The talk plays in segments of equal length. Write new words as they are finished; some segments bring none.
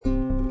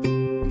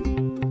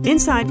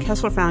Inside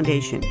Kessler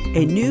Foundation,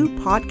 a new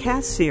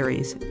podcast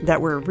series that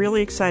we're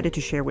really excited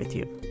to share with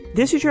you.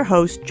 This is your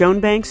host,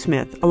 Joan Banks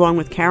Smith, along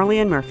with Carol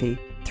Ann Murphy.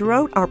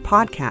 Throughout our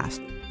podcast,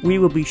 we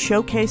will be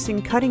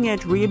showcasing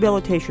cutting-edge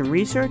rehabilitation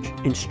research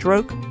in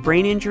stroke,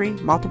 brain injury,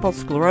 multiple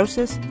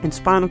sclerosis, and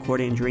spinal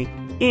cord injury,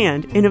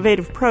 and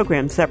innovative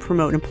programs that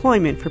promote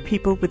employment for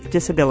people with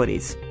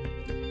disabilities.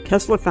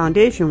 Kessler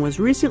Foundation was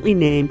recently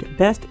named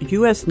Best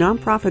U.S.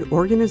 Nonprofit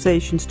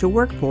Organizations to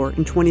Work For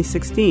in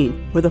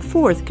 2016 for the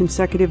fourth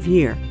consecutive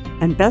year,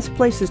 and Best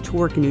Places to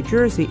Work in New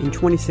Jersey in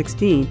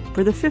 2016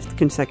 for the fifth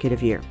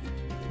consecutive year.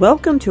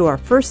 Welcome to our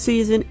first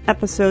season,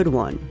 Episode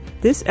 1.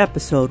 This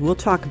episode will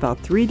talk about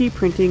 3D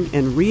printing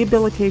and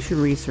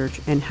rehabilitation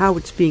research and how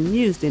it's being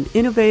used in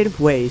innovative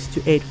ways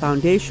to aid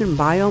Foundation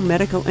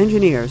biomedical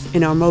engineers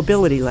in our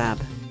mobility lab.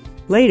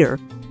 Later,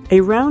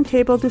 a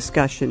roundtable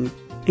discussion,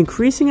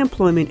 Increasing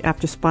Employment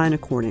After Spinal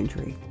Cord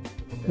Injury.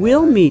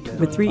 We'll meet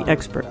with three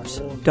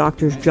experts,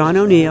 Drs. John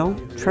O'Neill,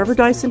 Trevor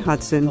Dyson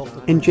Hudson,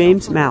 and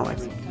James Malik,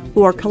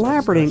 who are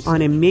collaborating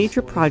on a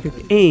major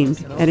project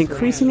aimed at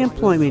increasing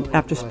employment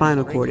after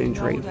spinal cord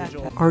injury.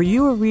 Are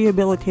you a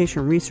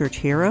rehabilitation research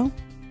hero?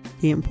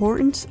 The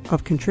importance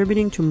of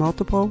contributing to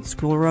multiple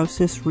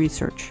sclerosis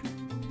research.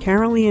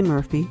 Carol Ann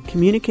Murphy,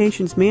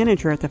 Communications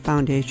Manager at the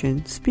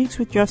Foundation, speaks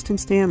with Justin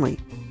Stanley,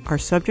 our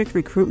subject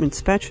recruitment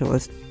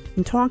specialist,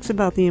 and talks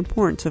about the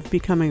importance of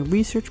becoming a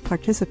research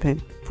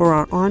participant for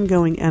our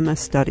ongoing MS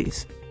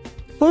studies.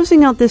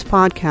 Closing out this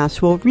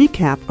podcast, we'll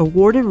recap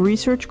awarded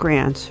research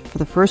grants for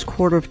the first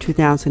quarter of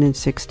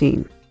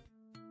 2016.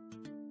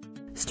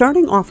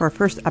 Starting off our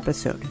first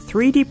episode,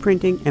 3D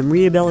printing and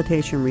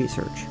rehabilitation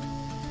research.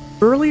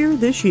 Earlier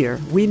this year,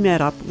 we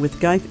met up with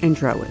Geith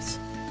Androwitz,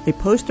 a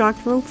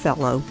postdoctoral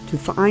fellow, to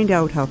find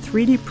out how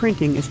 3D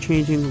printing is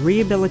changing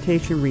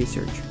rehabilitation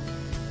research.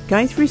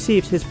 Geith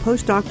received his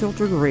postdoctoral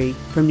degree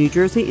from New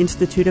Jersey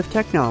Institute of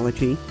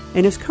Technology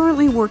and is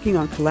currently working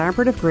on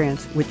collaborative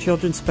grants with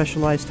Children's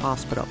Specialized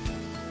Hospital.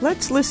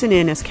 Let's listen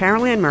in as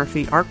Carol Ann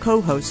Murphy, our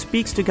co-host,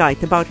 speaks to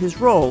Geith about his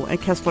role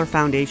at Kessler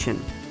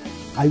Foundation.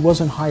 I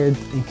wasn't hired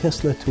in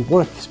Kessler to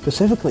work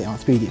specifically on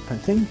 3D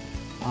printing,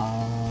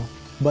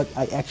 but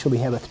I actually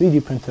have a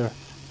 3D printer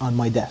on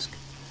my desk.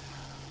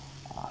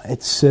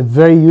 It's a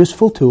very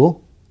useful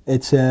tool.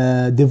 It's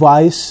a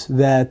device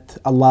that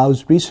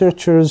allows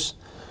researchers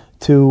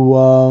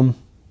to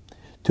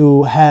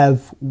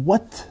have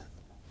what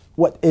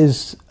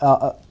is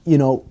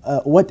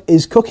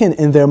cooking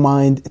in their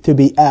mind to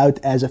be out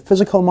as a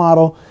physical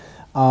model,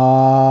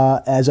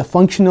 as a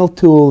functional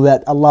tool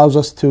that allows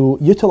us to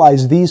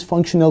utilize these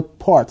functional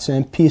parts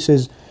and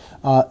pieces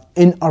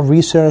in our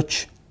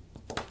research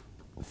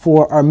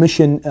for our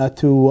mission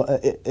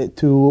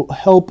to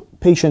help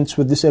patients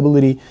with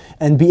disability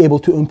and be able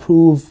to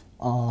improve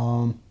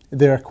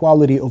their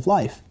quality of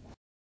life.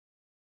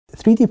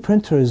 3D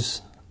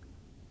printers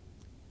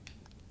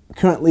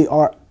currently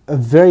are a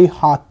very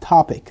hot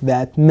topic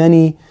that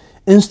many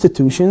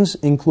institutions,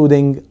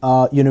 including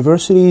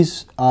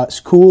universities,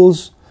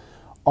 schools,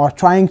 are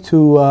trying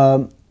to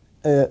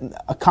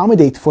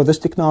accommodate for this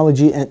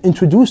technology and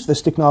introduce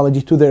this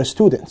technology to their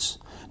students,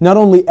 not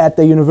only at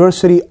the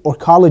university or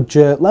college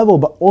level,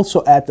 but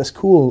also at the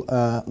school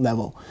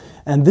level.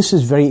 And this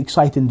is very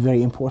exciting,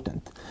 very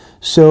important.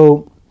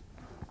 So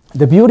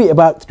the beauty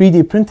about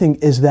 3D printing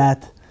is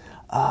that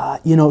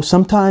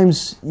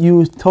sometimes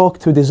you talk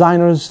to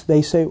designers,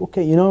 they say,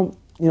 okay,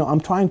 I'm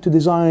trying to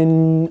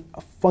design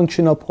a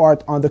functional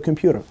part on the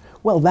computer.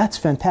 Well, that's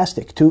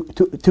fantastic.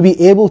 To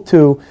be able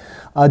to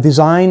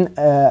design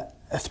a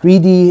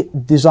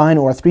 3D design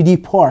or a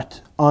 3D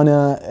part on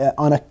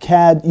a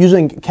CAD,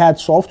 using CAD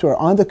software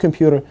on the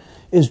computer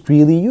is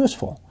really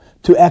useful.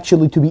 To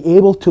be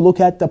able to look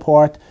at the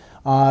part,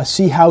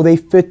 see how they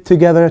fit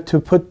together, to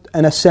put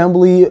an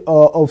assembly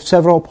of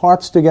several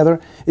parts together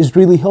is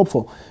really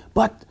helpful.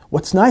 But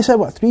what's nice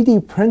about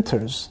 3D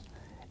printers,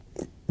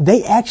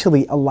 they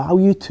actually allow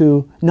you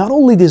to not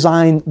only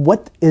design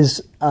what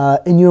is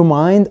in your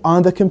mind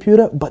on the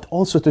computer, but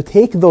also to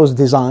take those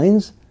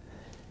designs,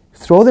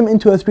 throw them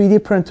into a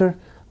 3D printer,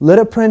 let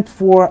it print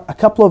for a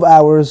couple of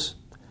hours,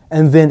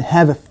 and then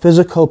have a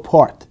physical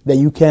part that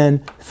you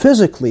can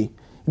physically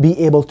be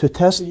able to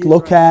test,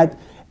 look at,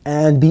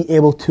 and be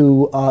able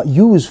to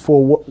use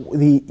for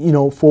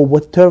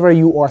whatever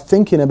you are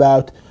thinking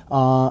about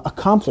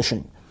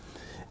accomplishing.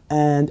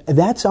 And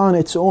that's on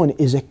its own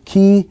is a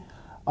key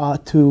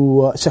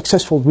to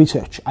successful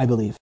research, I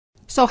believe.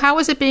 So how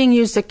is it being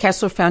used at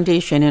Kessler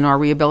Foundation in our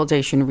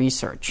rehabilitation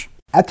research?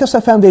 At Kessler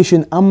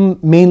Foundation, I'm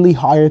mainly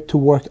hired to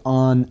work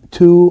on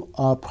two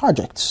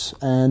projects,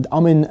 and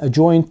I'm in a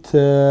joint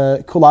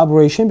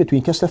collaboration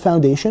between Kessler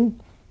Foundation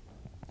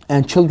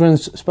and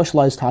Children's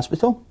Specialized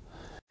Hospital.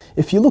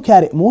 If you look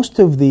at it, most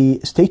of the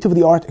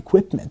state-of-the-art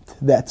equipment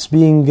that's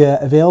being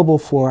available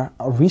for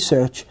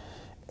research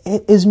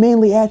is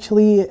mainly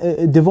actually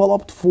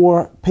developed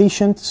for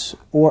patients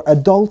or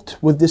adults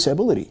with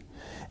disability.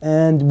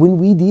 And when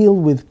we deal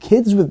with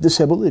kids with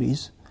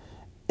disabilities,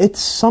 it's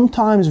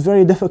sometimes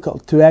very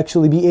difficult to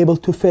actually be able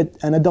to fit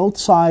an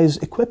adult-size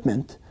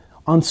equipment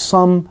on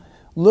some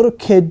little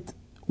kid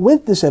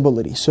with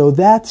disability. So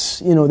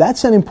that's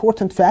an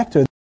important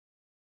factor.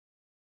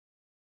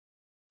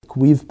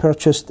 We've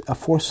purchased a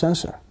force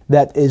sensor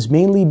that is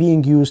mainly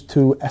being used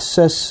to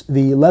assess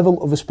the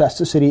level of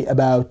spasticity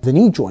about the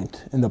knee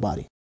joint in the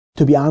body.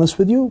 To be honest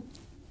with you,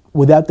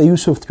 without the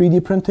use of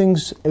 3D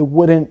printings, it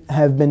wouldn't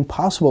have been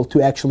possible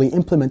to actually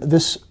implement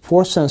this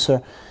force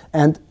sensor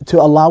and to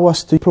allow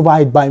us to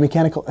provide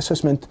biomechanical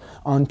assessment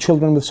on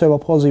children with cerebral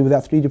palsy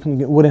without 3D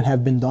printing. It wouldn't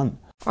have been done.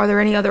 Are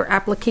there any other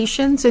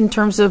applications in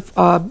terms of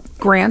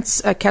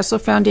grants at Kessler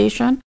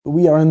Foundation?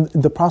 We are in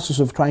the process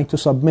of trying to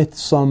submit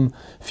some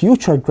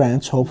future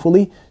grants,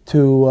 hopefully,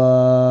 to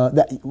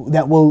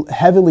that will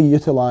heavily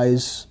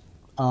utilize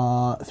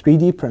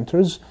 3D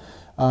printers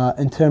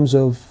in terms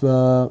of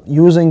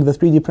using the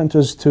 3D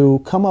printers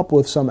to come up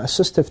with some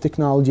assistive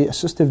technology,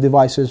 assistive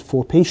devices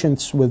for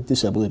patients with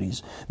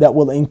disabilities that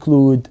will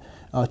include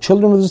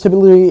children with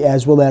disability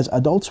as well as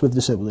adults with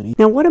disability.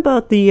 Now, what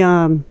about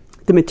the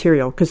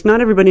material? Because not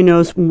everybody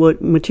knows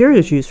what material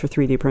is used for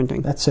 3D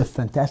printing. That's a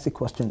fantastic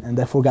question, and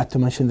I forgot to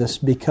mention this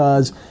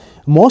because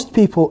most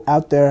people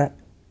out there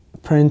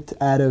print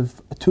out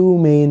of two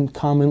main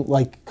common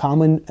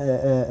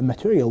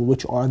material,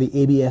 which are the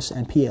ABS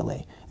and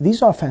PLA.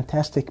 These are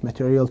fantastic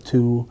material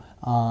to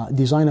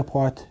design a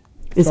part.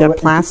 Is that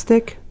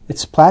plastic?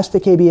 It's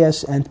plastic,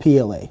 ABS, and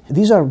PLA.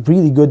 These are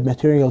really good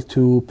material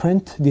to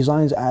print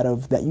designs out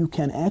of that you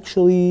can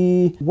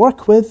actually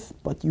work with,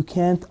 but you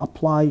can't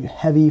apply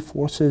heavy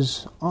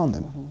forces on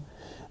them. Mm-hmm.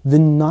 The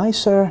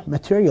nicer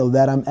material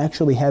that I'm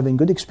actually having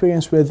good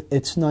experience with,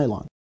 it's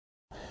nylon.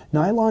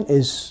 Nylon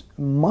is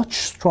much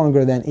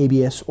stronger than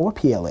ABS or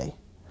PLA.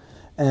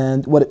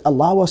 And what it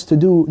allows us to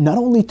do, not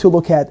only to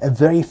look at a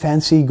very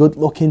fancy,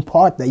 good-looking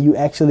part that you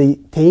actually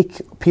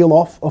peel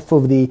off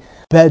of the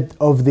bed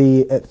of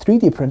the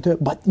 3D printer,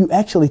 but you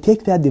actually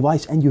take that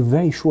device and you're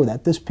very sure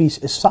that this piece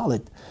is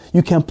solid.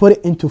 You can put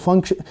it into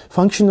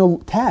functional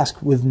task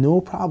with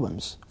no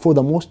problems, for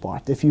the most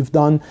part. If you've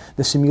done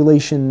the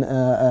simulation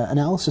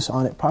analysis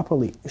on it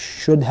properly, it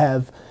should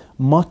have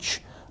much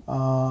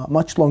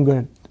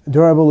longer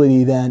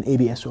durability than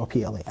ABS or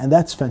PLA, and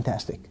that's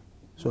fantastic.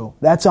 So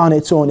that's on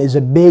its own is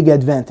a big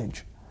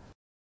advantage.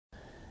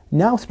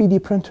 Now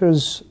 3D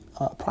printers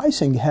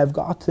pricing have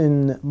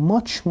gotten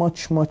much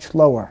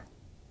lower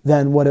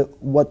than what it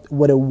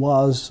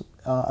was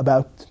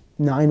about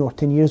 9 or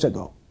 10 years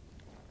ago.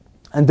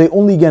 And they're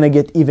only going to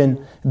get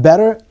even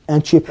better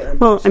and cheaper.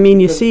 Well, I mean,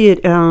 you see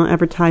it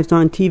advertised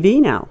on TV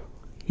now,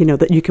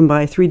 that you can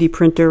buy a 3D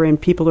printer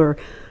and people are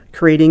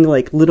creating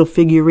like little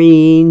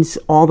figurines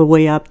all the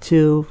way up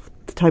to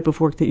the type of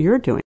work that you're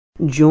doing.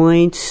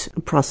 Joints,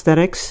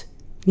 prosthetics.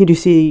 You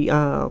see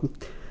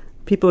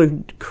people are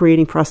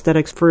creating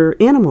prosthetics for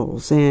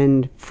animals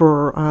and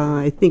for,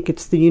 I think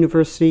it's the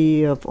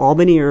University of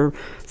Albany or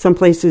some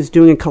places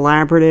doing a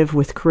collaborative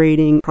with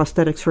creating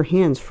prosthetics for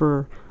hands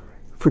for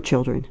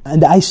children.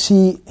 And I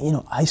see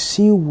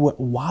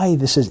why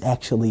this is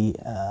actually,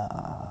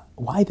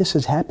 why this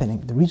is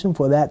happening. The reason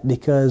for that,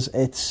 because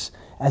it's,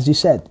 as you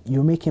said,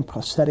 you're making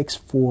prosthetics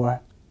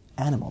for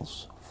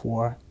animals,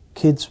 for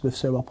kids with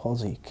cerebral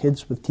palsy,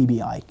 kids with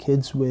TBI,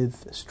 kids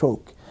with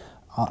stroke,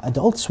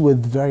 adults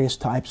with various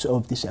types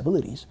of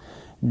disabilities.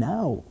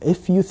 Now,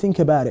 if you think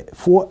about it,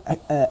 for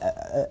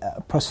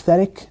a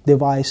prosthetic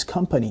device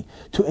company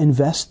to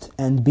invest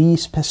and be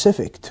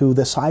specific to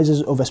the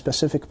sizes of a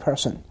specific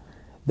person,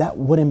 that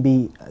wouldn't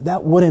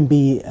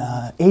be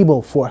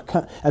able for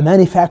a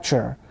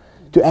manufacturer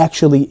to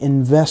actually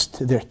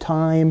invest their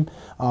time,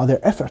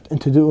 their effort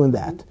into doing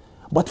that.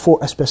 But for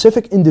a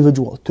specific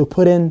individual to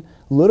put in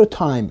little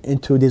time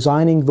into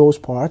designing those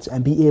parts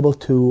and be able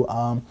to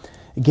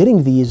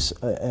getting these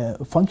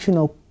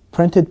functional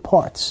printed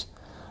parts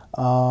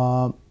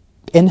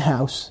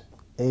in-house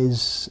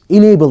is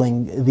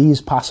enabling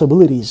these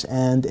possibilities,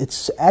 and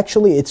it's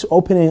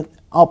opening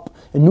up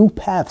new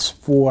paths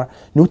for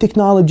new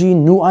technology,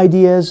 new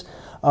ideas.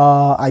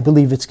 I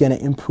believe it's going to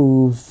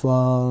improve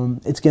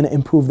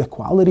the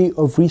quality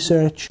of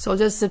research. So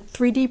does the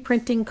 3D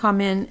printing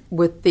come in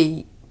with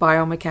the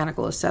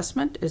biomechanical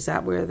assessment? Is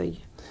that where the...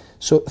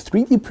 So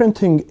 3D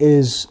printing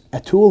is a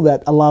tool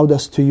that allowed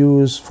us to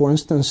use, for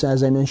instance,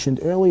 as I mentioned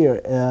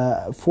earlier,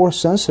 force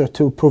sensor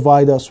to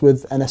provide us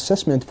with an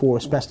assessment for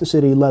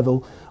spasticity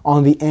level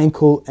on the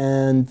ankle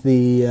and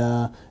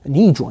the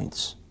knee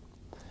joints.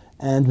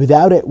 And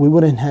without it, we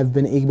wouldn't have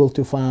been able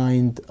to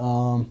find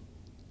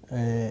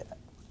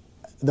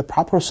the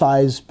proper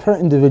size per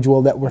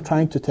individual that we're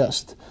trying to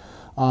test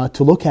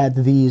to look at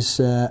these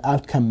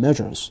outcome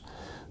measures.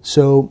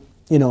 So,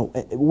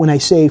 when I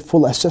say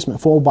full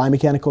assessment, full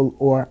biomechanical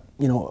or,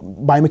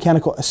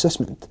 biomechanical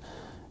assessment,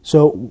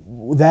 so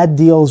that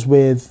deals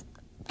with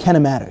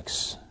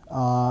kinematics,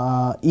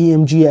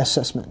 EMG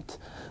assessment.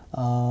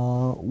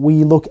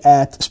 We look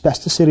at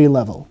spasticity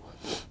level.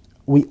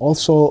 We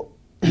also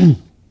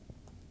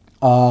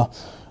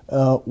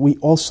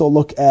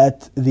look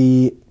at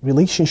the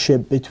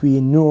relationship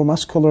between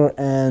neuromuscular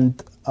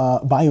and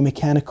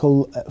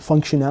biomechanical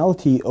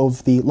functionality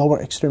of the lower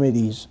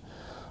extremities.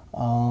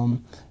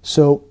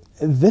 So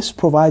this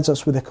provides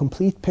us with a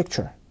complete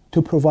picture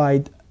to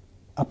provide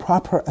a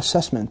proper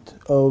assessment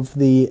of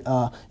the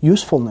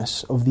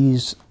usefulness of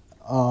these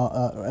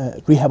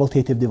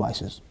rehabilitative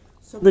devices.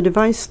 So the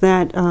device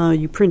that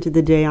you printed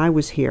the day I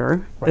was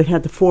here, Right. it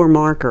had the 4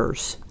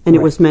 markers, and it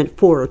Correct. was meant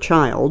for a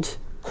child.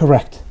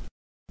 Correct.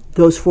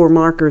 Those 4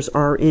 markers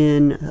are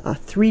in a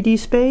 3D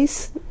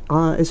space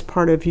as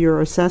part of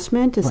your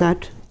assessment. Is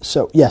that?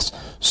 So yes,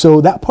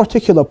 so that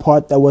particular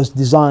part that was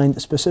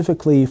designed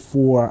specifically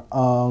for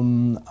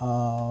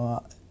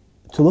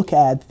to look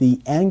at the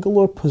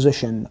angular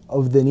position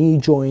of the knee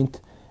joint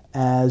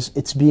as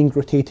it's being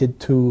rotated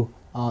to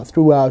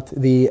throughout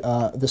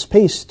the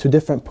space to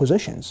different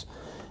positions,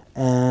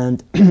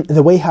 and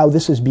the way how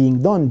this is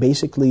being done,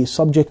 basically,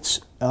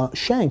 subject's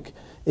shank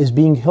is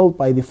being held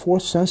by the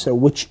force sensor,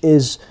 which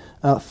is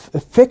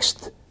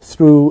fixed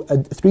through a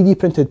 3D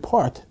printed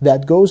part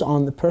that goes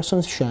on the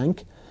person's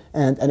shank,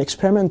 and an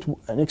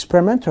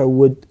experimenter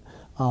would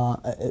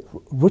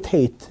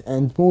rotate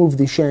and move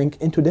the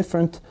shank into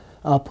different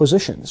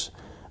positions,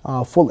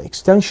 full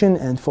extension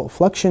and full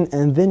flexion,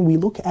 and then we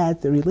look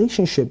at the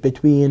relationship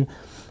between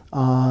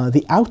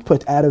the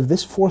output out of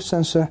this force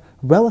sensor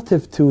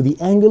relative to the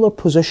angular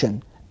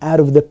position out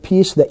of the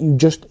piece that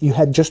you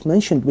had just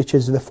mentioned, which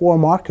is the 4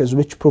 markers,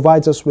 which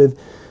provides us with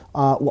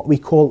what we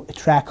call a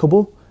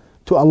trackable,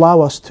 to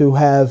allow us to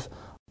have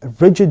a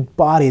rigid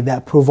body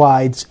that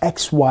provides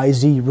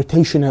XYZ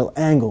rotational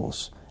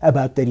angles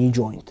about the knee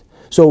joint.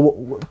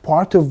 So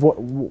part of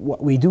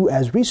what we do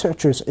as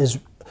researchers is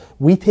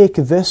we take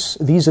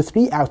these are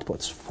 3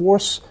 outputs: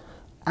 force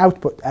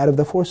output out of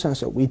the force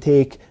sensor, we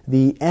take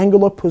the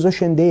angular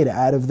position data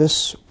out of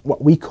this,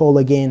 what we call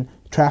again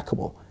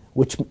trackable,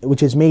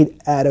 which is made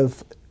out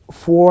of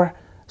 4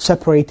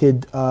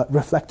 separated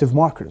reflective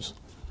markers,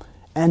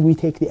 and we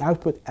take the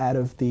output out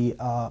of the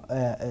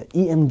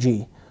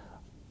EMG.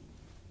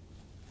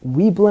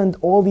 We blend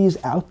all these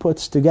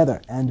outputs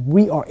together, and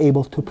we are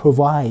able to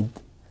provide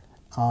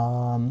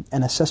an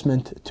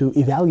assessment to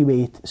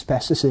evaluate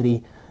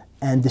spasticity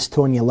and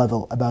dystonia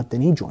level about the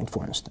knee joint,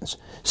 for instance.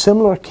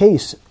 Similar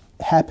case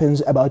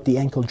happens about the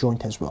ankle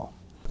joint as well.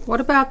 What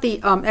about the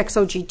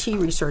XOGT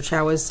research?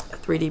 How is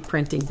 3D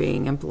printing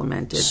being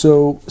implemented?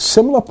 So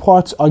similar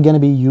parts are going to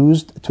be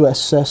used to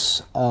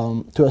assess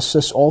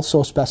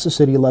also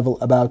spasticity level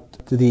about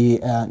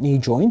the knee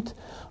joint.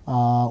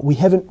 We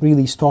haven't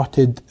really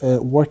started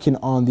working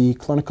on the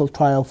clinical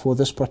trial for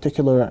this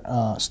particular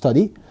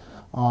study.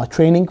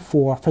 Training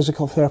for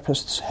physical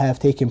therapists have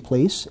taken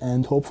place,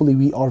 and hopefully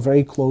we are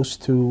very close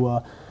to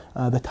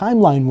the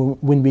timeline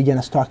when we're going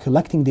to start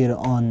collecting data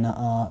on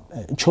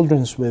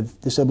children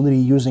with disability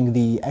using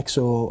the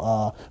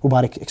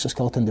robotic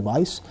exoskeleton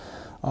device.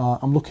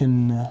 I'm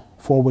looking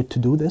forward to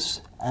do this,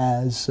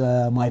 as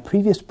my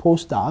previous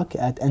postdoc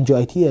at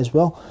NJIT as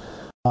well.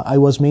 I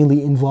was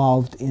mainly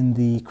involved in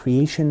the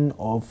creation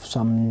of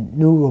some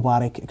new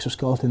robotic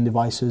exoskeleton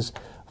devices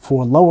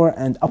for lower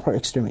and upper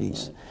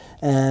extremities.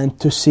 And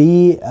to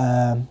see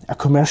a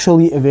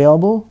commercially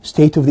available,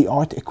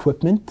 state-of-the-art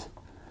equipment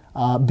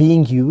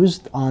being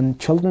used on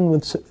children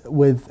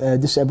with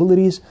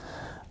disabilities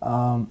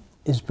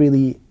is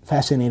really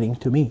fascinating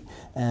to me,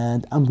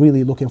 and I'm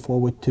really looking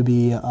forward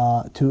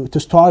to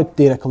start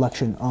data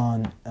collection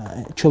on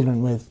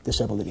children with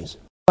disabilities.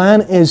 The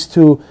plan is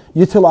to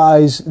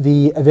utilize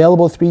the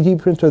available 3D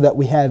printer that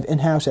we have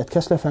in-house at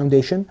Kessler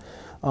Foundation,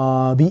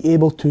 be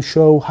able to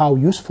show how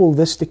useful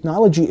this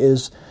technology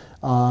is,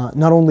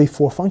 not only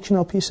for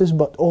functional pieces,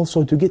 but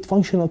also to get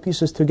functional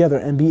pieces together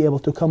and be able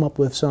to come up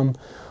with some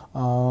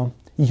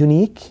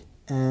unique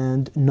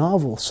and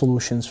novel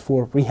solutions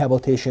for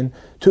rehabilitation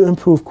to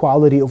improve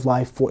quality of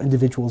life for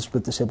individuals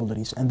with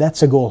disabilities. And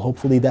that's a goal.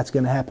 Hopefully that's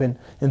going to happen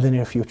in the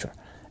near future.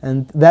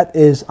 And that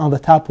is on the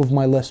top of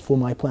my list for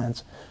my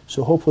plans.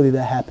 So hopefully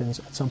that happens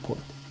at some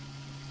point.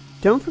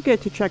 Don't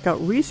forget to check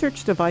out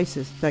research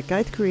devices that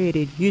Geith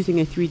created using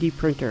a 3D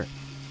printer.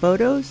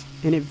 Photos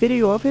and a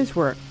video of his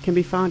work can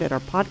be found at our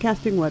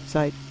podcasting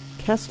website,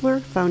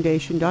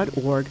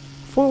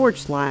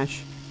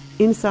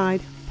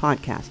 kesslerfoundation.org/Inside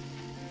Podcast.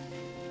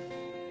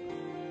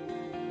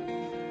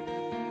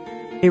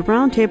 A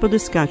roundtable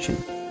discussion,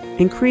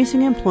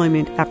 Increasing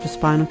Employment After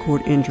Spinal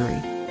Cord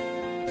Injury.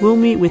 We'll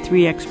meet with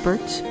 3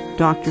 experts,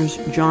 Doctors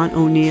John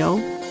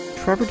O'Neill,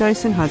 Trevor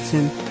Dyson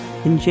Hudson,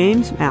 and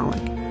James Malik,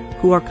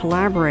 who are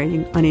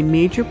collaborating on a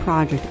major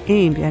project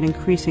aimed at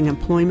increasing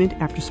employment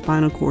after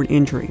spinal cord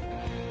injury.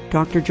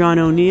 Dr. John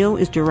O'Neill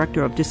is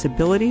Director of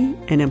Disability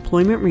and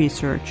Employment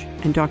Research,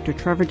 and Dr.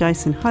 Trevor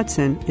Dyson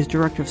Hudson is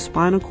Director of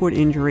Spinal Cord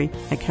Injury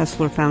at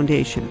Kessler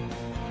Foundation.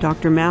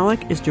 Dr.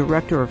 Malik is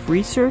Director of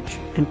Research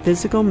and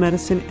Physical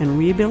Medicine and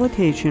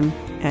Rehabilitation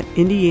at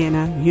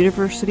Indiana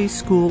University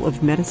School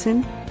of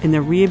Medicine and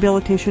the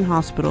Rehabilitation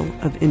Hospital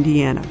of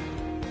Indiana.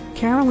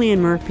 Carol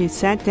Ann Murphy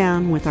sat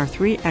down with our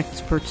 3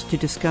 experts to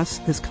discuss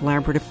this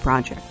collaborative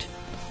project.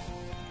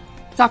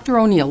 Dr.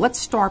 O'Neill, let's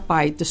start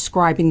by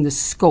describing the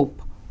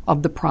scope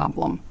of the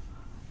problem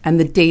and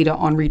the data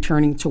on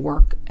returning to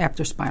work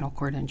after spinal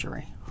cord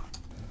injury.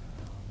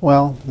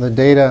 Well, the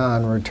data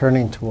on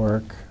returning to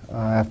work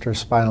after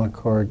spinal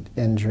cord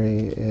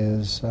injury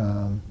is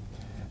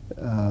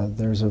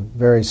there's a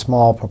very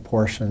small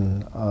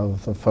proportion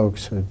of the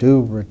folks who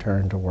do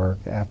return to work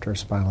after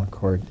spinal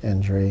cord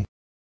injury.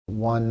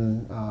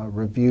 One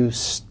review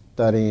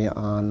study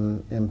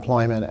on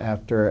employment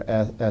after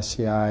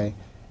SCI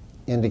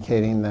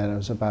indicating that it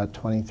was about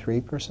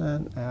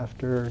 23%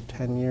 after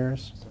 10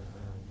 years.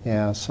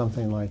 Yeah,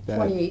 something like that.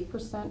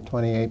 28%?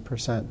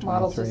 28%,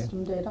 Model 23.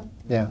 system data?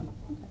 Yeah.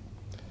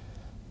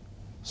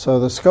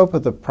 So the scope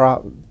of the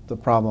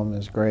problem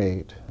is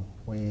great.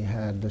 We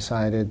had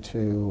decided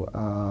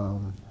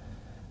to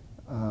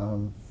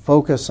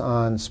focus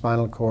on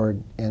spinal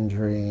cord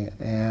injury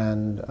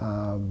and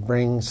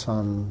bring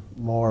some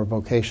more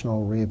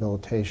vocational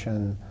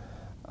rehabilitation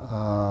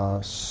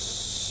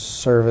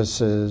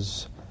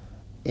services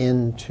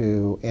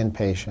into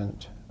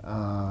inpatient.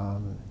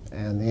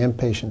 And the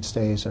inpatient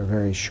stays are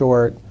very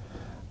short.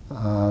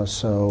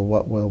 So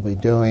what we'll be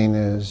doing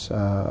is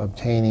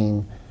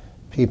obtaining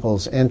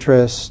people's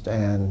interest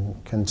and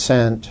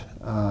consent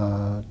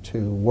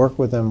to work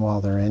with them while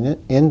they're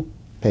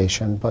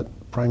inpatient, but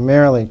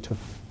primarily to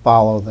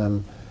follow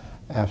them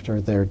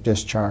after they're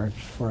discharged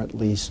for at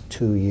least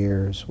 2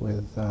 years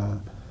with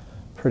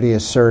pretty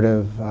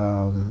assertive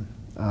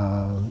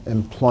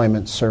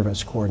employment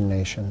service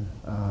coordination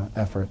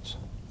efforts.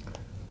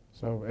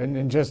 So,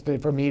 and just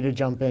for me to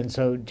jump in,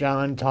 so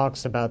John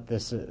talks about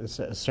this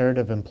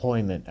assertive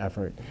employment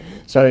effort.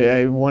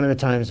 So one of the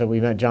times that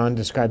we met, John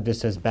described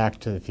this as back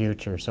to the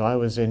future. So I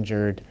was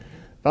injured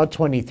about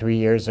 23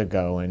 years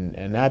ago,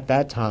 and at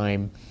that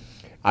time,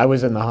 I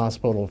was in the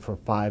hospital for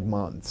 5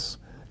 months.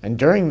 And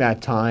during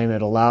that time,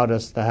 it allowed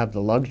us to have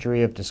the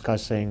luxury of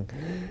discussing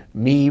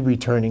me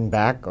returning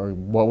back, or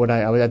what would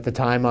at the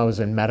time I was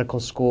in medical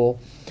school.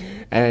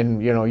 And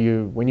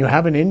when you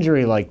have an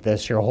injury like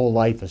this, your whole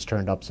life is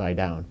turned upside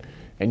down.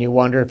 And you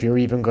wonder if you're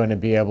even going to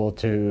be able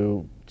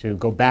to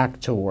go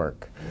back to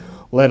work,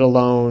 let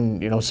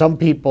alone, some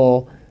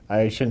people,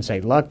 I shouldn't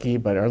say lucky,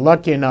 but are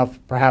lucky enough,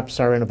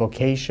 perhaps are in a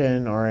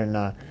vocation or in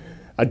a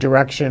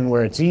direction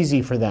where it's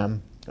easier for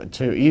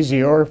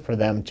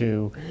them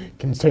to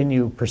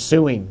continue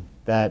pursuing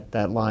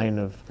that line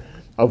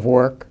of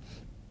work,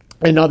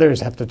 and others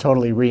have to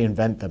totally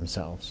reinvent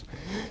themselves.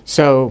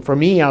 So for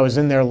me, I was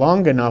in there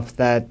long enough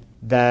that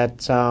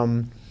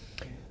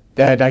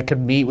I could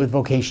meet with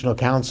vocational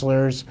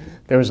counselors.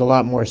 There was a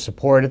lot more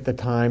support at the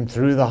time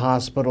through the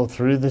hospital,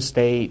 through the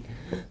state.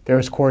 There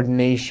was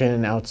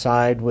coordination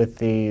outside with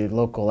the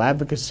local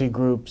advocacy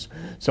groups.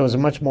 So it was a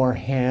much more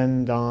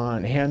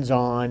hands-on,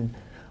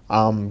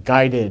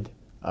 guided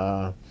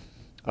a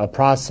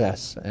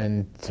process.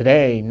 And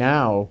today,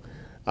 now,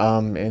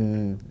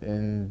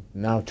 in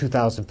now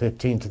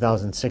 2015,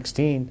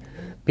 2016,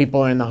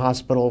 people are in the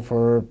hospital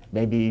for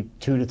maybe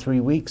 2 to 3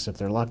 weeks if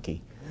they're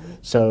lucky.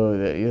 So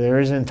there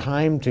isn't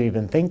time to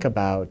even think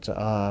about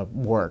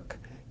work.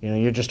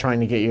 You're just trying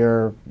to get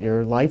your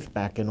life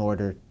back in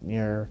order.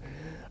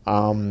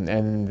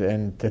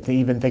 And to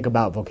even think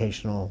about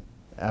vocational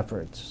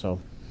efforts. So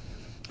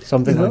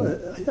something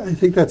I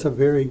think that's a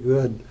very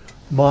good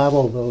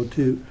model, though,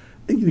 to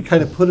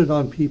kind of put it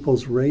on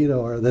people's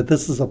radar that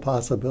this is a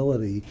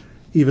possibility,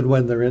 even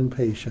when they're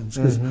inpatients.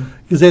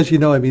 Because as you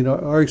know,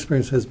 our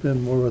experience has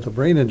been more with the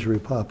brain injury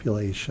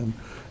population,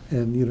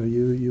 and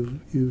you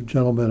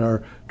gentlemen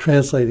are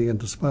translating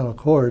into spinal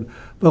cord.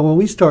 But when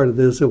we started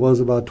this, it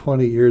was about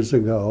 20 years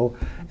ago,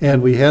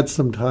 and we had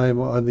some time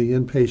on the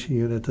inpatient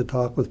unit to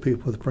talk with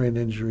people with brain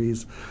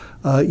injuries.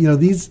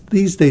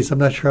 These days, I'm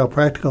not sure how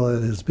practical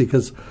it is,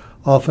 because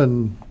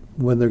often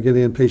when they're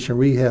getting inpatient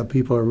rehab,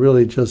 people are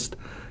really just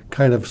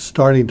kind of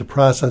starting to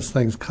process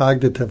things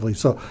cognitively.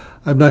 So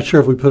I'm not sure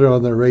if we put it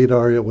on their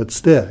radar, it would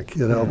stick,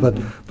 But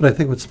I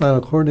think with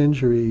spinal cord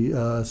injury,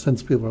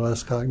 since people are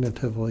less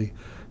cognitively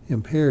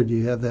impaired,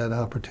 you have that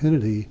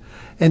opportunity.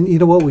 And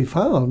what we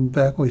found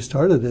back when we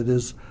started it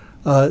is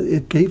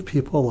it gave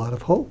people a lot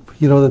of hope.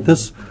 That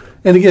this,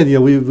 and again,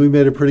 we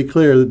made it pretty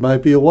clear that it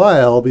might be a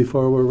while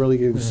before we're really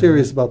getting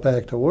serious about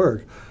back to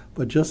work.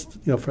 But just,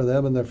 for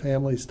them and their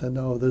families to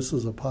know this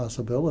is a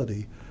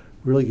possibility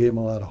really gave them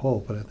a lot of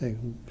hope. And I think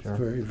it's a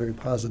very, very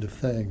positive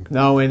thing.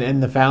 No,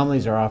 and the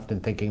families are often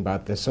thinking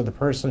about this. So the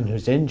person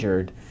who's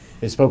injured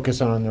is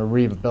focused on their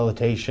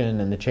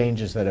rehabilitation and the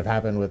changes that have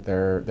happened with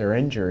their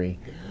injury.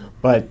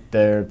 But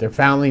their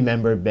family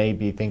member may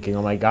be thinking,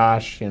 oh my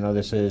gosh,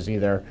 this is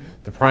either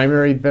the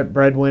primary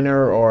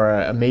breadwinner or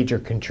a major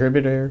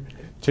contributor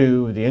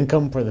to the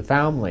income for the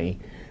family.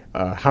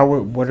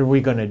 What are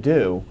we going to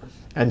do?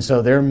 And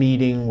so they're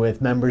meeting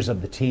with members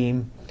of the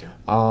team,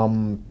 for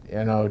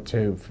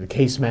the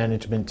case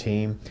management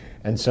team.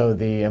 And so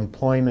the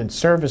employment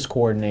service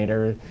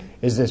coordinator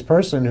is this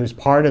person who's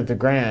part of the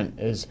grant,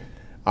 is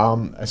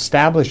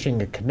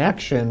establishing a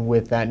connection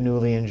with that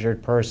newly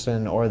injured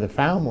person or the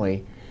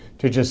family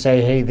to just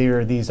say, hey, there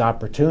are these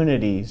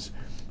opportunities.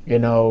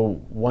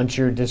 Once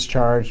you're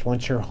discharged,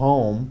 once you're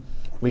home,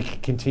 we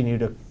can continue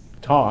to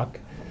talk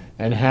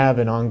and have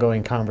an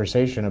ongoing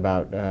conversation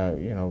about,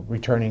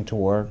 returning to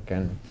work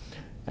and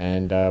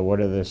and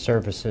what are the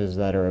services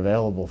that are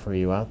available for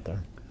you out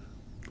there.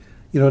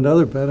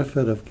 Another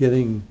benefit of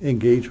getting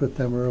engaged with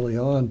them early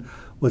on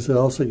was it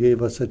also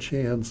gave us a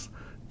chance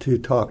to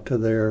talk to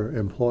their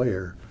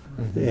employer.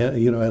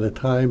 Mm-hmm. At a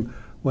time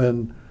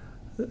when,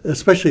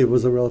 especially it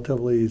was a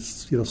relatively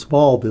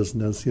small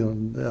business,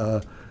 when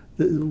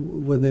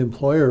the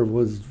employer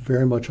was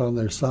very much on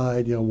their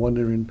side,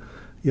 wondering,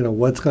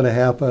 what's going to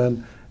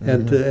happen.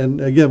 Mm-hmm.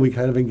 And again, we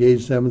kind of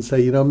engaged them and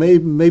say,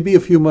 maybe a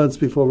few months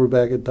before we're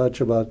back in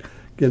touch about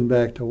getting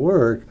back to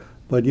work,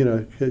 but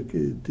can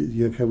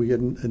we get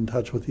in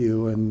touch with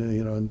you? And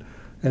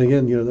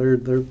again,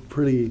 they're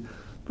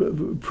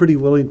pretty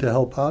willing to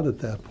help out at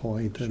that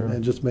point, Sure.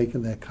 and just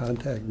making that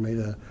contact made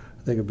I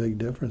think a big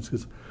difference,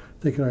 because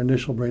I think in our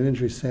initial brain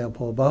injury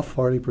sample, about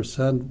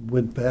 40%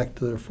 went back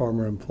to their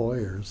former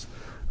employers.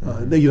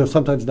 Mm-hmm. They,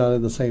 sometimes not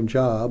in the same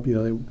job.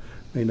 They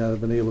may not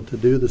have been able to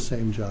do the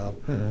same job,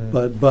 mm-hmm.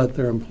 but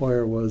their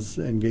employer was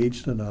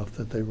engaged enough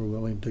that they were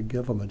willing to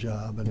give them a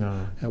job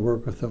and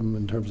work with them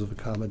in terms of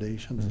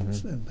accommodations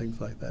mm-hmm. and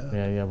things like that.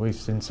 Yeah, we've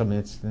seen some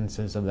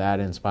instances of that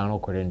in spinal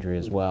cord injury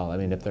as well. I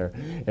mean,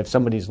 if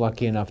somebody's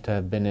lucky enough to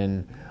have been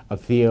in a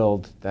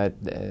field that,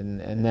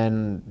 and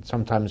then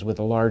sometimes with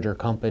a larger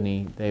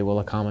company, they will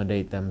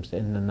accommodate them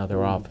in another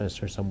mm-hmm.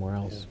 office or somewhere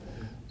else.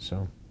 Yeah.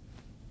 So,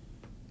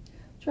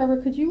 Trevor,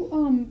 could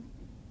you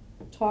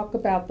talk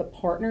about the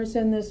partners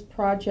in this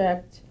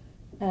project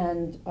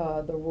and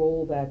the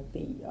role that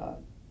the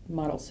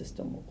model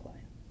system will play?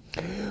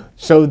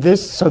 So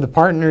the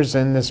partners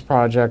in this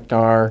project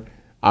are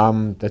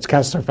that's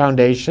Kessler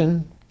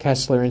Foundation,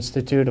 Kessler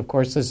Institute. Of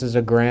course, this is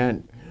a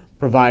grant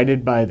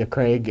provided by the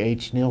Craig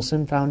H.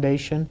 Nielsen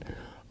Foundation,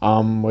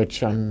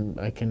 which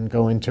I can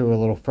go into a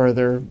little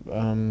further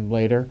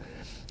later.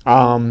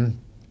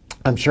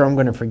 I'm sure I'm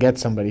going to forget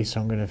somebody,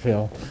 so I'm going to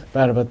feel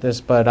bad about this.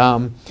 But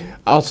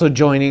also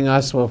joining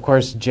us, well, of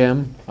course,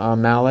 Jim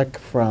Malik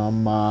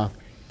from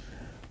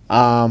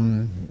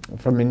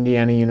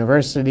Indiana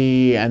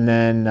University, and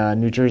then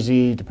New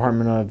Jersey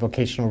Department of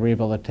Vocational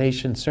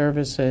Rehabilitation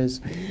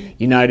Services,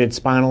 United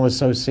Spinal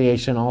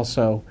Association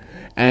also.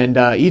 And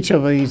each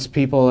of these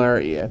people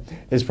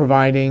is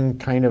providing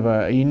kind of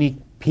a unique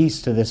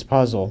piece to this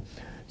puzzle.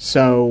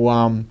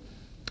 So,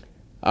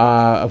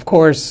 of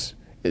course,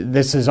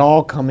 this is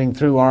all coming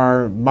through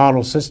our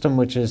model system,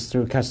 which is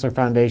through Kessler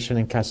Foundation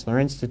and Kessler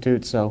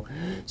Institute. So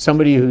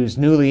somebody who's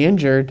newly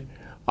injured,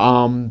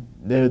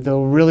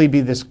 there'll really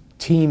be this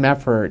team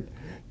effort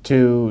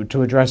to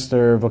address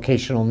their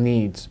vocational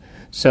needs.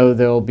 So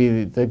there'll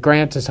be the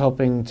grant is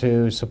helping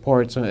to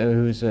support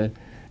who's an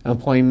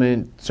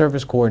employment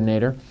service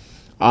coordinator.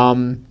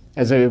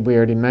 As we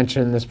already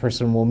mentioned, this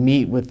person will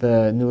meet with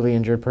the newly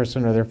injured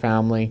person or their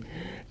family,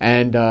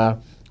 and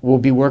we'll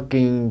be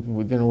working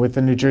with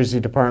the New Jersey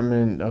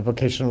Department of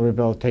Vocational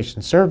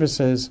Rehabilitation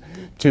Services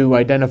to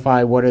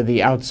identify what are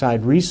the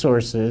outside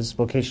resources,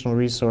 vocational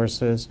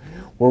resources.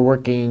 We're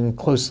working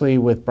closely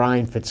with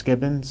Brian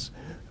Fitzgibbons,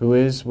 who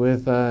is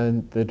with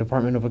the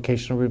Department of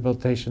Vocational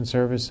Rehabilitation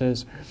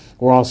Services.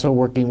 We're also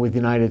working with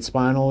United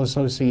Spinal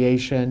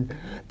Association.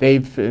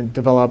 They've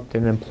developed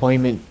an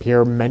employment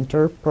peer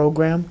mentor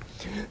program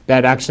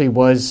that actually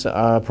was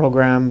a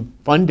program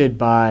funded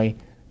by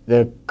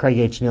the Craig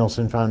H.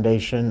 Nielsen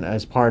Foundation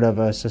as part of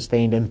a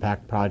sustained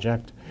impact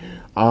project.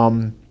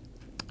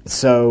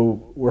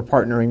 So we're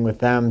partnering with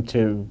them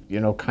to,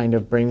 kind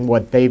of bring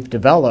what they've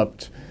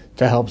developed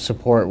to help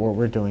support what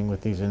we're doing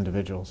with these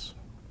individuals.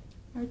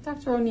 All right,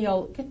 Dr.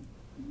 O'Neill, can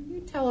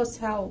you tell us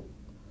how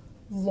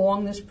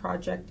long this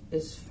project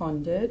is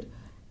funded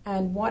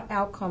and what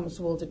outcomes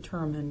will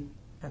determine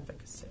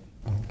efficacy?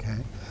 Okay.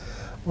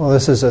 Well,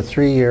 this is a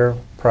 3-year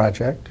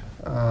project.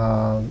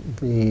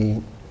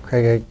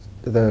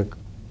 The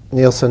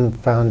Nielsen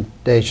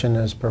Foundation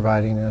is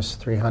providing us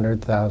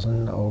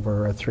 $300,000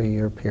 over a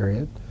 3-year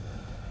period.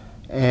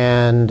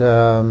 And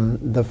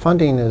the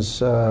funding is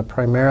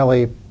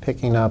primarily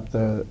picking up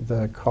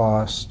the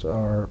cost,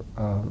 or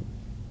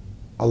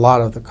a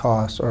lot of the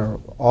cost, or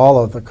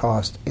all of the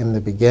cost in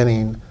the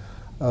beginning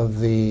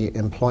of the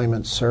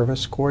employment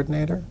service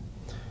coordinator.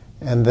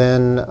 And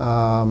then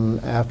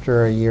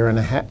after a year and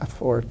a half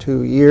or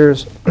 2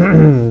 years,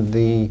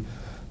 the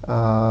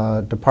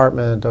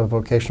Department of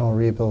Vocational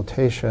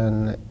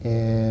Rehabilitation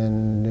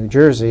in New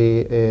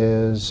Jersey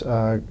is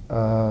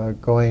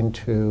going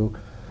to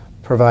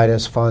provide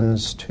us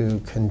funds to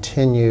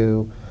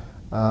continue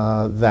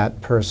that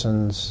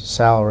person's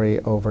salary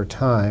over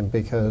time,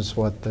 because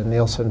what the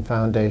Nielsen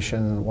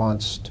Foundation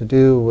wants to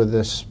do with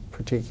this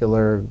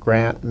particular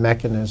grant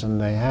mechanism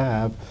they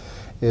have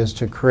is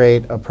to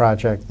create a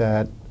project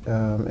that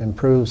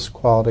improves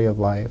quality of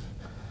life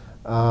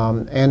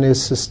and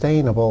is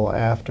sustainable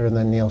after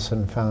the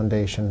Nielsen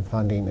Foundation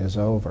funding is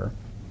over.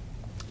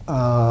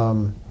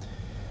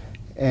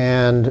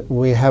 And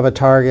we have a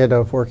target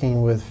of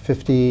working with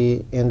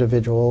 50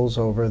 individuals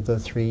over the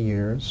 3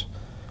 years.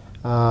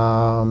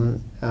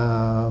 And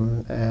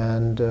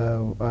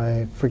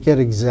I forget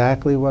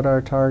exactly what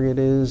our target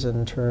is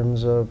in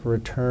terms of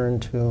return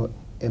to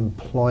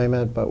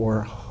employment, but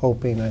we're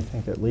hoping, I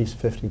think, at least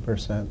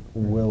 50%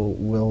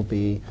 will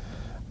be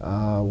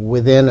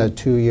within a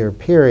 2-year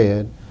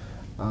period.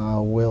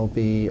 Will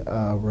be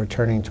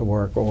returning to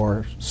work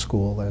or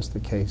school, as the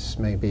case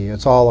may be.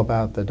 It's all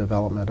about the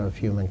development of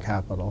human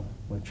capital,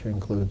 which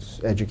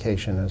includes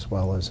education as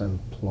well as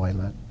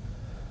employment.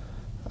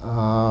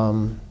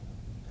 Our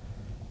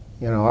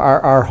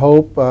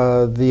hope,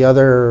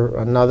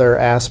 another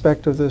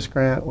aspect of this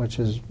grant, which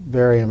is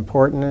very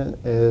important,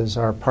 is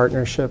our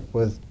partnership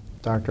with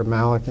Dr.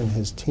 Malik and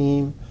his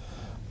team.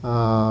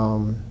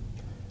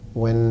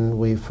 When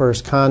we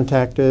first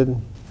contacted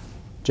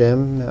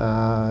Jim,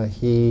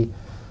 he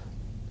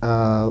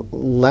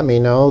let me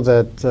know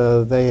that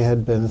they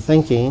had been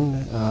thinking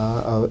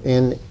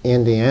in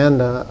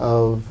Indiana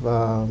of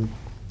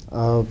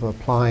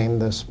applying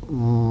this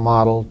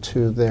model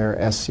to their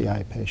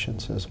SCI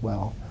patients as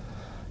well.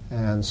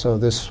 And so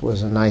this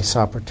was a nice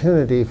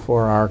opportunity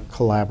for our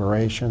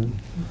collaboration,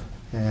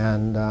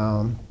 and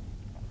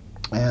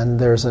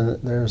there's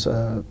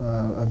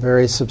a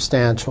very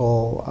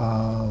substantial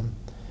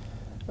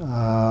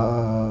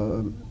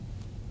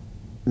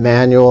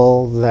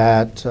manual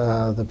that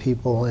the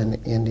people in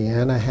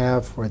Indiana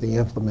have for the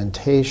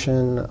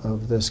implementation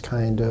of this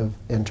kind of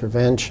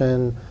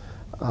intervention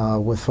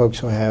with folks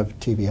who have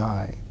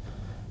TBI,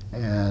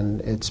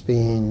 and it's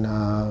being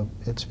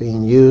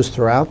used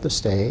throughout the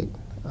state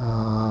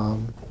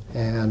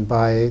and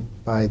by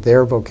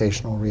their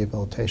vocational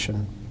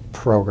rehabilitation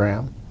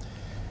program,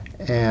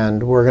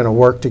 and we're going to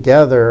work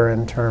together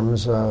in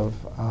terms of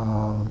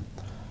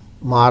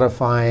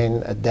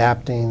modifying,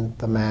 adapting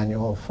the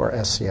manual for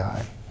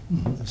SCI,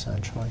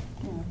 essentially.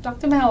 Yeah.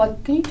 Dr.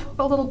 Malik, can you talk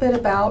a little bit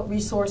about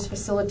resource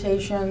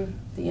facilitation,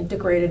 the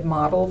integrated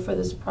model for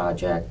this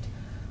project,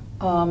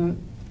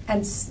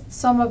 and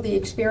some of the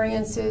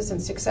experiences and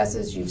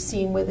successes you've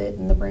seen with it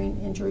in the brain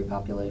injury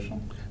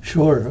population?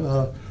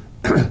 Sure.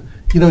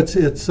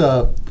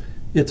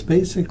 It's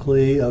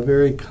basically a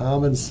very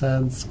common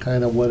sense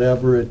kind of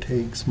whatever it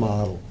takes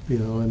model,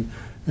 and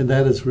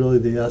that is really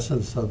the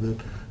essence of it.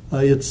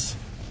 It's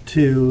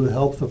to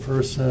help the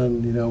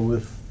person,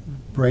 with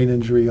brain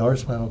injury or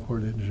spinal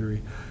cord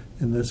injury,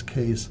 in this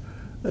case,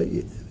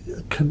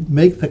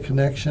 make the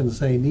connections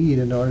they need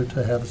in order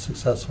to have a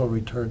successful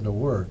return to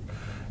work.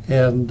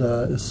 And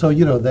so,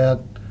 that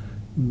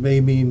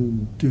may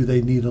mean, do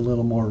they need a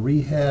little more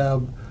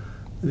rehab?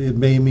 It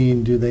may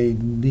mean, do they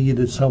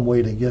need some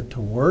way to get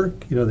to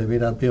work? They may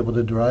not be able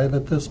to drive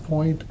at this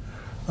point.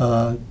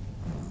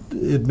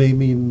 It may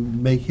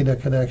mean making a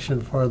connection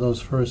for those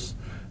first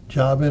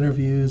job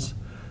interviews.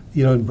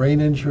 In brain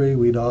injury,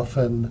 we'd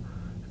often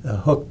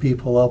hook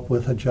people up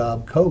with a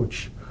job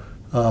coach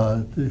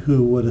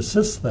who would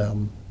assist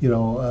them,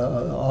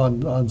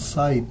 on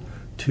site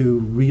to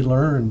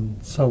relearn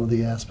some of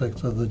the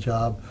aspects of the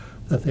job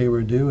that they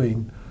were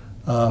doing.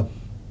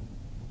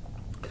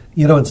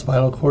 In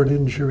spinal cord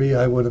injury,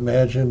 I would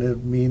imagine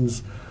it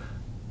means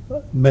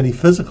many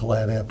physical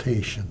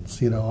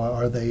adaptations.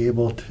 Are they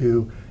able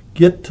to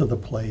get to the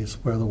place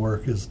where the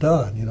work is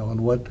done? And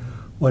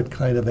what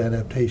kind of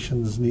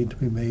adaptations need to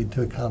be made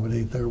to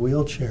accommodate their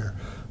wheelchair,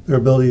 their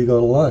ability to go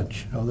to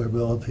lunch, their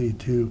ability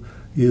to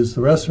use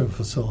the restroom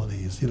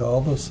facilities.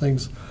 All those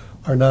things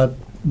are not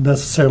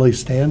necessarily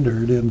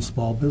standard in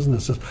small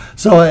businesses.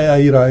 So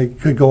I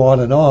could go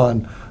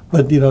on,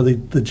 but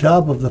the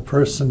job of the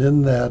person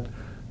in that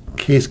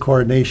case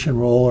coordination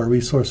role or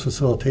resource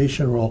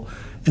facilitation role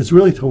is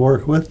really to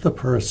work with the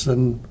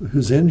person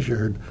who's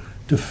injured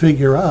to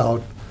figure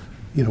out,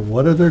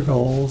 what are their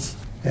goals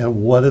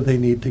and what do they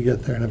need to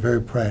get there in a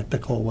very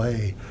practical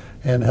way,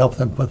 and help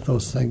them put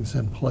those things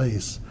in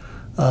place.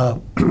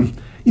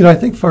 I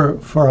think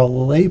for a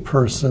lay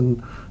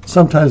person,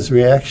 sometimes the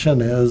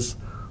reaction is,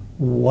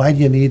 why do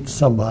you need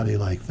somebody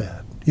like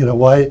that?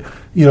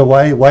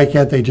 Why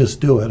can't they just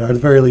do it? Or at the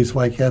very least,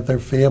 why can't their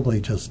family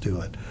just do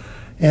it?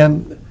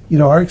 And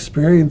our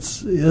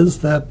experience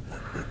is that,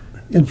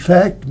 in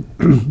fact,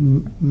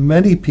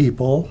 many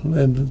people,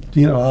 and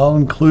I'll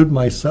include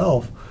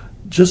myself,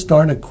 just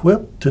aren't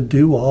equipped to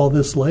do all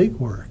this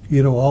legwork,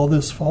 all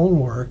this phone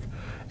work,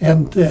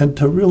 and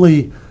to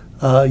really,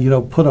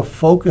 put a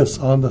focus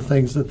on the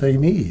things that they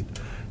need.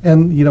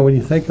 And when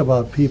you think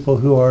about people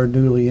who are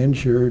newly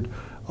injured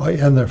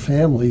and their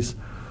families,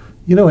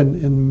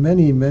 in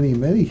many, many,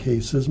 many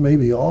cases,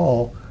 maybe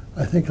all,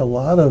 I think a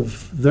lot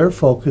of their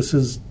focus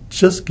is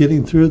just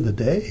getting through the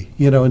day,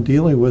 and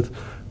dealing with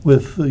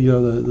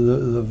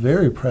the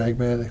very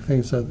pragmatic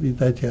things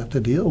that you have to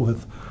deal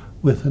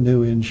with a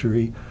new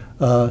injury.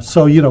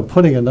 So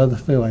putting another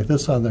thing like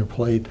this on their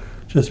plate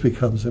just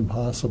becomes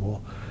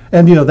impossible.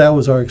 And that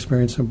was our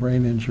experience in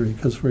brain injury,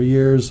 because for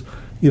years,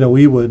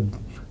 we would,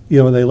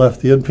 when they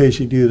left the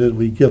inpatient unit,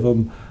 we'd give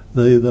them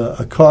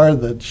a card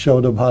that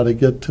showed them how to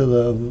get to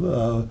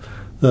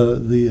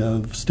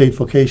the state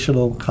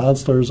vocational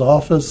counselor's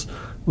office,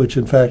 which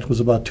in fact was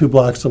about 2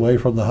 blocks away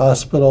from the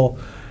hospital.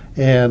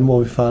 And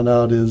what we found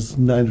out is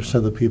 90%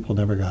 of the people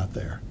never got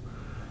there.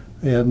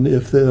 And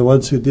if the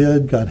ones who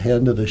did got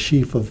handed a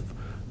sheaf of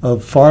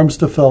forms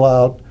to fill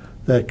out,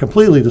 that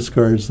completely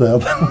discouraged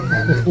them.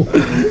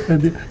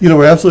 And,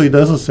 were absolutely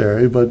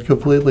necessary, but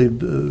completely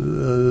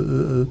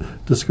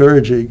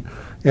discouraging.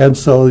 And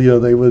so,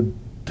 they would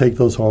take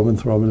those home and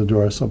throw them in a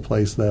drawer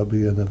someplace. That would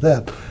be the end of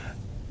that.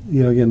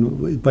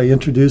 Again, by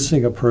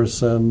introducing a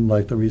person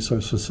like the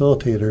resource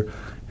facilitator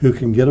who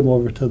can get them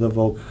over to the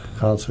voc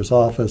counselor's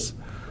office,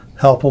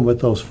 help them with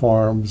those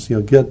forms,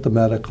 get the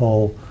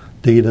medical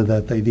data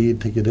that they need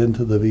to get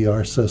into the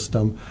VR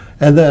system,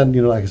 and then,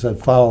 like I said,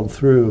 follow them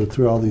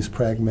through all these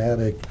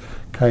pragmatic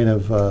kind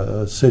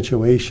of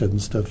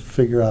situations to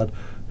figure out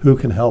who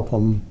can help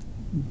them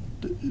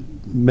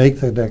make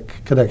the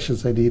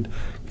connections they need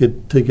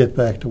to get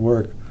back to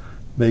work.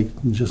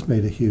 Just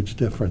made a huge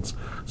difference.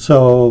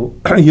 So,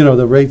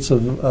 the rates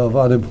of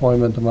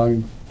unemployment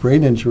among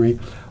brain injury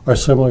are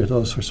similar to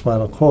those for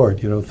spinal cord.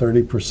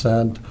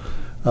 30%.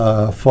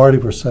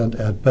 40%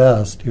 at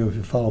best, if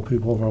you follow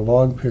people over a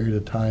long period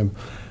of time,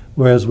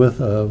 whereas with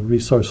a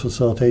resource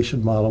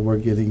facilitation model, we're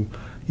getting,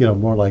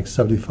 more like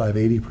 75,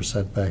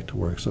 80% back to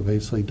work, so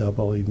basically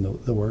doubling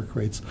the work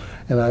rates.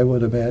 And I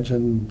would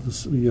imagine,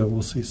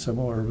 we'll see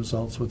similar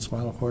results with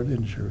spinal cord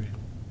injury.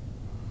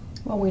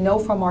 Well, we know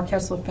from our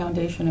Kessler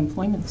Foundation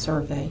Employment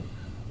Survey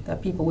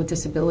that people with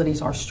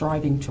disabilities are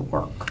striving to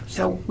work.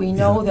 So we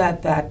know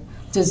that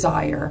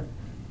desire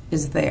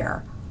is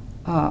there.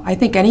 I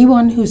think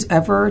anyone who's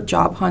ever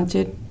job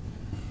hunted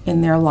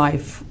in their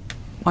life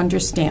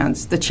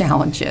understands the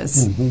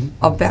challenges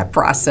of that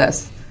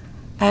process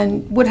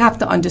and would have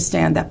to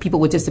understand that people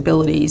with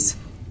disabilities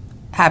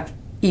have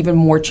even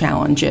more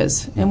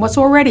challenges in what's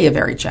already a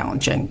very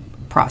challenging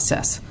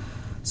process.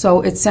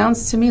 So it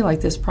sounds to me like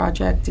this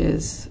project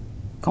is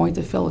going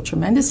to fill a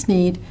tremendous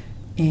need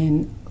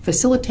in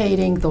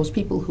facilitating those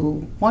people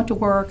who want to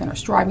work and are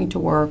striving to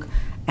work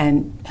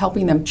and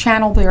helping them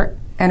channel their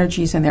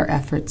energies and their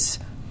efforts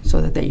so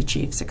that they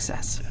achieve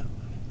success.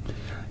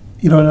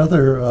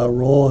 Another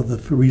role of the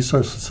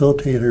resource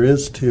facilitator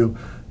is to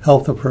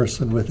help the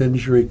person with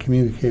injury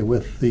communicate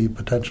with the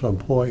potential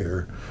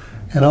employer,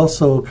 and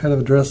also kind of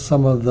address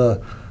some of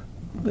the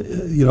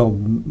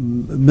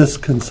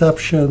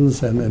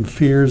misconceptions and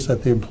fears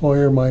that the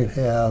employer might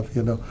have.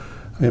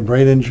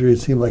 Brain injury, it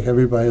seemed like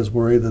everybody was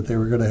worried that they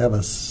were going to have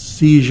a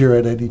seizure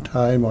at any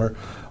time or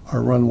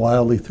run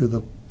wildly through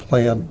the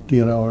plant,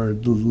 or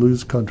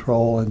lose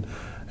control, and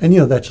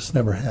that just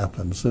never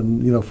happens.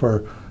 And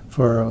for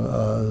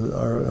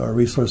our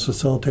resource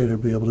facilitator to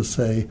be able to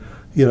say,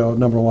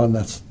 number one,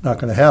 that's not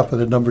going to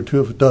happen, and number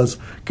two, if it does,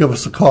 give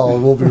us a call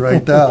and we'll be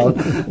right down.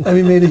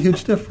 Made a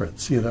huge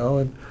difference. And I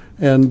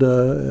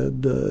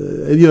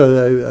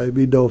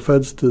mean, no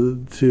offense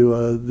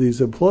to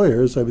these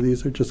employers.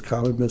 These are just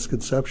common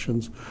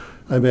misconceptions.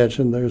 I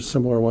imagine there's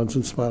similar ones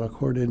in spinal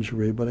cord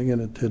injury, but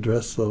again, to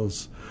address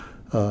those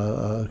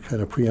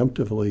kind of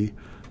preemptively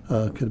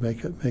can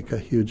make a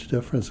huge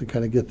difference and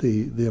kind of get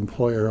the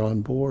employer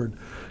on board.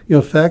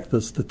 In fact,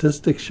 the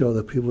statistics show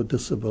that people with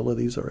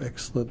disabilities are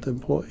excellent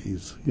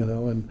employees.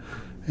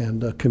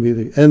 And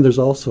community, and there's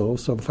also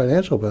some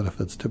financial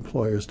benefits to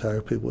employers to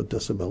hire people with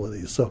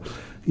disabilities. So,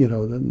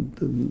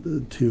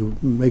 then to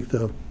make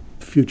the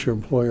future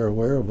employer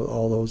aware of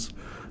all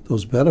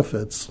those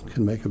benefits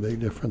can make a big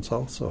difference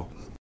also.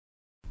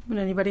 Would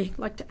anybody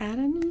like to add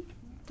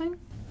anything?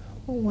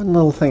 One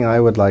little thing I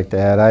would like to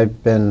add,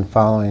 I've been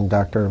following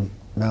Dr.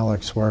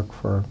 Malik's work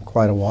for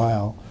quite a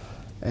while,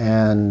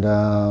 and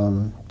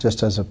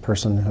just as a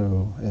person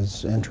who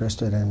is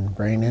interested in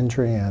brain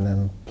injury and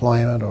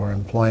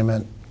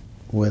employment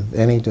with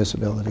any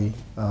disability,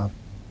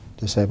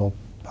 disabled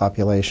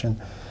population,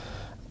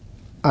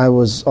 I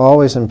was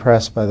always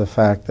impressed by the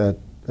fact that,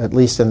 at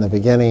least in the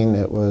beginning,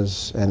 it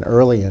was an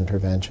early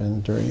intervention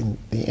during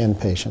the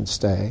inpatient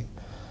stay.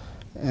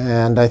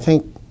 And I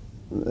think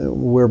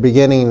we're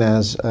beginning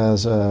as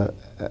a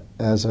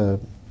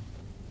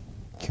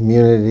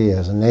community,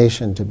 as a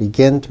nation, to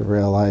begin to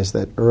realize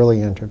that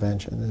early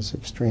intervention is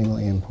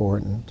extremely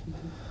important.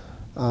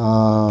 A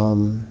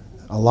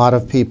lot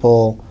of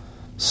people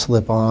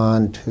slip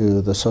on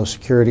to the Social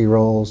Security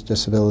rolls,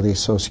 disability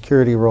Social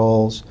Security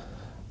rolls,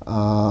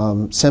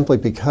 simply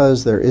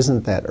because there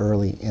isn't that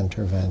early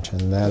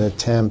intervention, that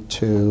attempt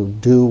to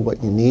do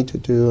what you need to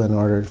do in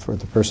order for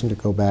the person to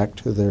go back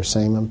to their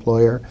same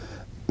employer,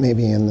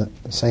 maybe in the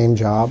same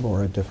job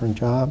or a different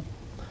job.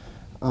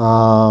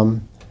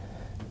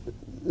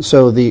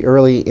 So the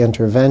early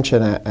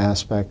intervention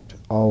aspect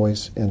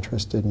always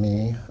interested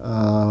me.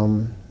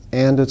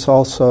 And it's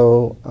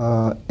also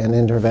an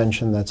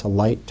intervention that's a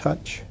light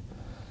touch.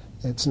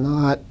 It's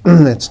not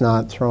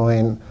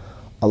throwing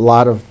a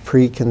lot of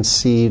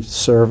preconceived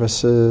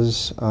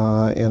services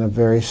in a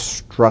very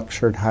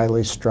structured,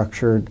 highly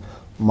structured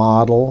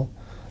model.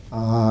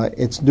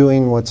 It's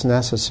doing what's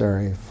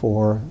necessary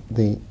for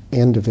the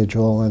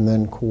individual and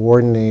then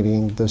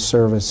coordinating the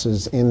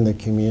services in the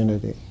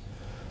community.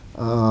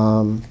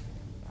 And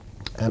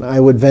I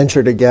would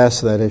venture to guess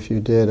that if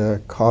you did a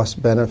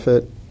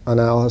cost-benefit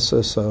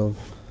analysis of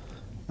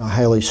a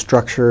highly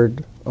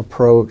structured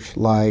approach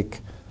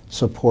like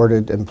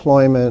supported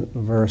employment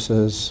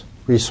versus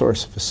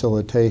resource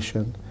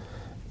facilitation,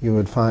 you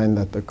would find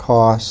that the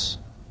costs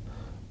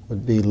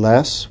would be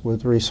less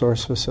with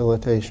resource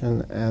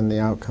facilitation, and the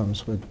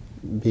outcomes would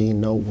be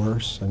no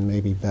worse and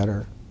maybe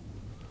better.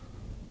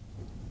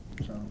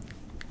 So.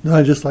 No,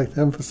 I'd just like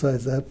to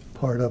emphasize that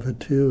part of it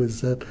too,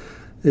 is that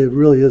it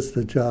really is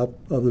the job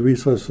of the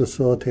resource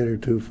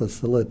facilitator to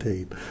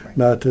facilitate, right,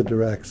 not to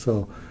direct.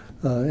 So,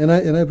 and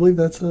I believe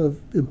that's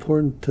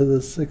important to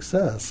the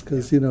success,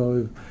 because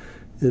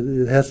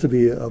it has to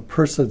be a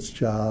person's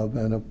job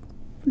and of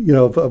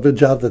a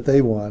job that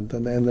they want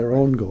and their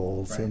own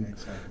goals. Right, and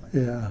exactly.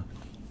 Yeah.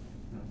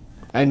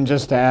 And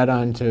just to add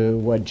on to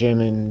what Jim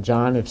and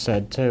John have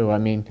said too, I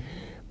mean,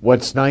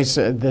 what's nice,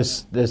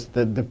 this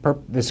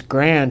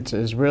grant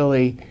is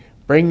really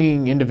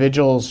bringing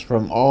individuals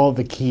from all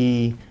the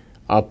key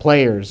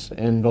players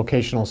in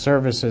vocational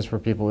services for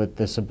people with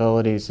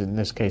disabilities, in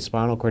this case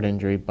spinal cord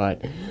injury, but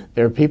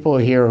there are people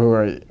here who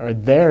are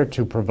there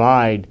to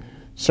provide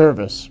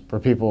service for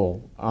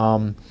people,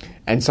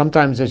 and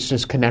sometimes it's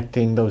just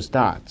connecting those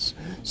dots.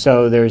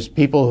 So there's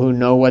people who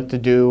know what to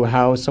do,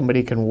 how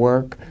somebody can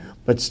work,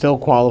 but still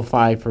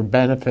qualify for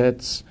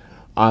benefits,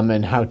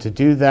 and how to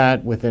do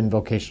that within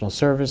vocational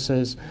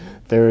services.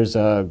 There's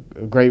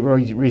great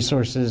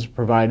resources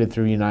provided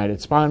through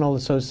United Spinal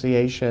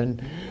Association,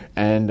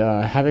 and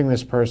having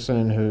this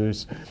person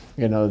who's,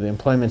 the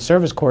employment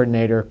service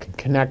coordinator can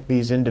connect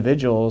these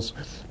individuals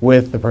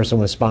with the person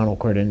with spinal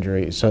cord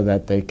injury so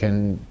that they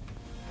can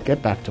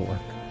get back to work.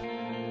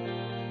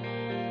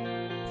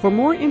 For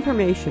more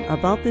information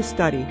about this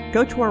study,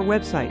 go to our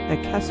website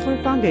at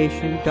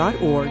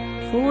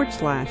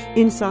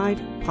kesslerfoundation.org/Inside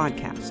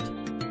Podcast.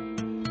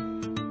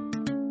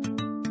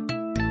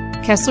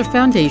 Kessler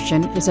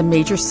Foundation is a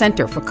major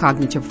center for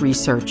cognitive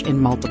research in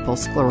multiple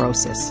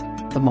sclerosis,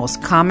 the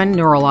most common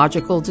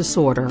neurological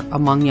disorder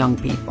among young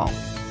people.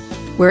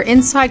 We're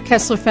inside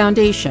Kessler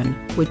Foundation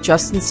with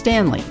Justin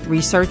Stanley,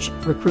 Research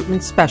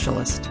Recruitment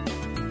Specialist.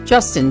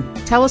 Justin,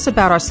 tell us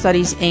about our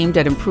studies aimed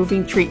at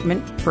improving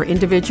treatment for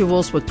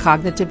individuals with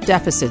cognitive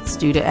deficits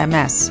due to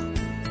MS.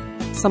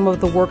 Some of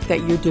the work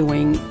that you're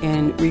doing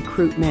in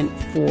recruitment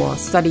for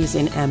studies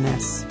in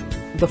MS.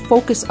 The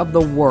focus of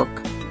the work,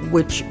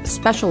 which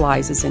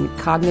specializes in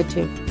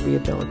cognitive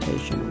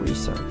rehabilitation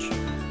research.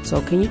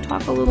 So can you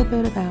talk a little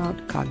bit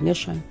about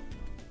cognition,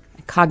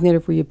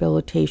 cognitive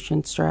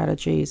rehabilitation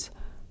strategies,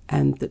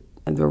 and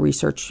the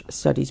research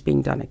studies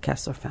being done at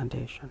Kessler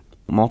Foundation?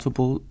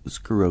 Multiple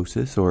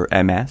sclerosis, or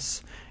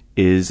MS,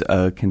 is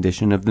a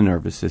condition of the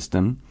nervous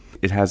system.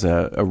 It has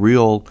a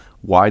real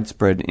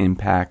widespread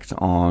impact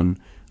on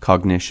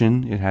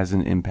cognition. It has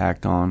an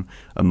impact on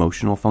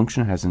emotional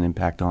function. It has an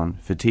impact on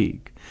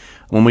fatigue.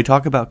 When we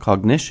talk about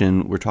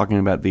cognition, we're talking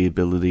about the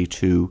ability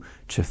to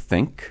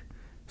think,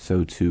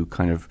 so to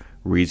kind of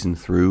reason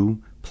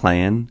through,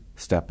 plan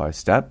step by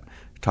step.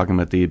 We're talking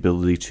about the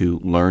ability to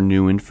learn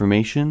new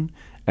information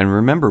and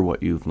remember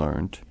what you've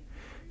learned.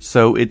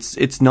 So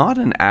it's not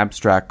an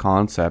abstract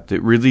concept.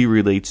 It really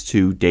relates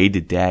to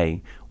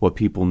day-to-day what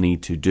people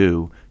need to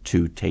do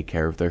to take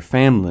care of their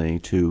family,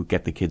 to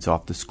get the kids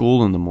off to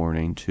school in the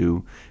morning,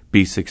 to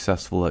be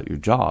successful at your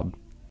job.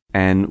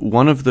 And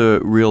one of the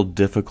real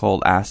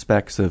difficult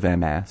aspects of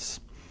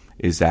MS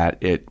is that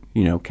it,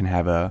 can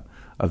have a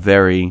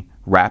very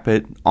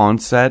rapid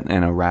onset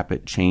and a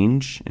rapid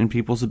change in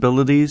people's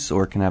abilities,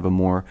 or it can have a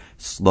more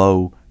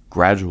slow,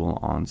 gradual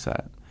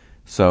onset.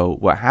 So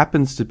what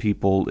happens to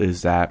people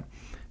is that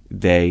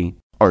they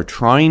are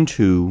trying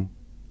to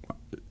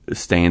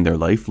stay in their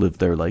life, live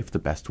their life the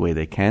best way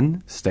they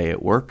can, stay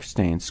at work,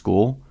 stay in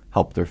school,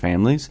 help their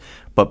families.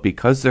 But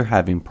because they're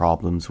having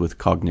problems with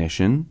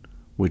cognition,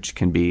 which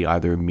can be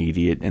either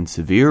immediate and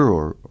severe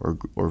or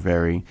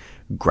very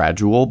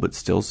gradual but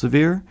still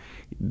severe,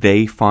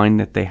 they find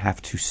that they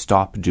have to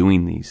stop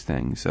doing these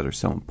things that are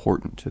so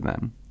important to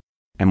them.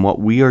 And what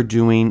we are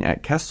doing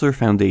at Kessler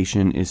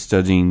Foundation is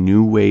studying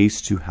new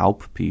ways to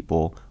help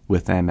people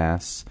with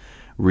MS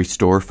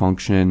restore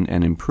function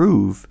and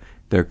improve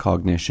their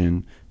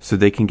cognition so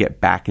they can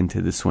get back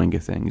into the swing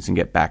of things and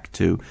get back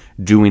to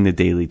doing the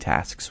daily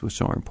tasks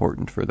which are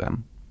important for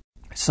them.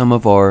 Some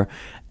of our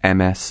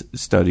MS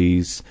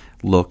studies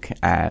look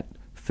at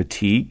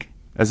fatigue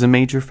as a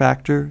major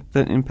factor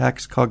that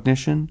impacts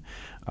cognition.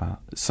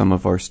 Some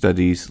of our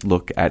studies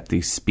look at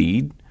the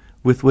speed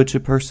with which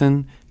a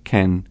person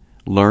can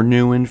learn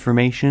new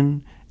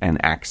information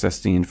and access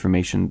the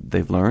information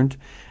they've learned.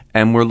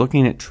 And we're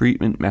looking at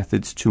treatment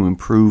methods to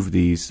improve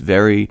these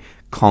very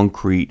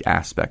concrete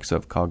aspects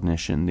of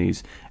cognition,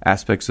 these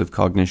aspects of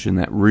cognition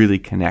that really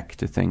connect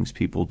to things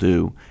people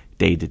do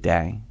day to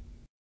day.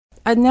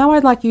 And now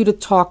I'd like you to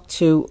talk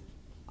to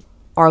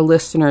our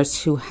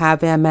listeners who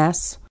have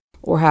MS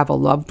or have a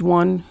loved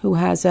one who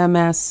has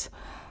MS.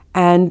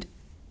 And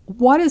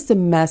what is the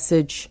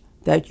message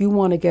that you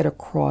want to get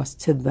across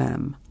to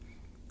them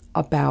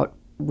about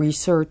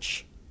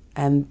research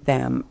and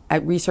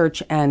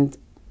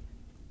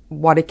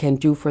what it can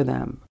do for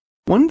them?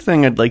 One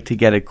thing I'd like to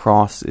get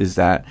across is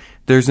that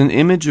there's an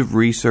image of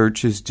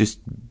research as just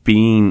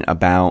being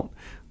about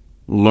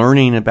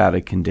learning about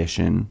a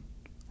condition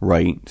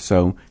right?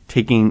 So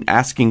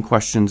asking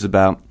questions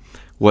about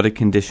what a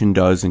condition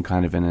does in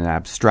kind of in an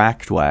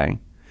abstract way.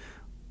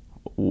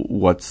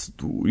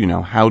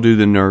 How do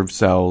the nerve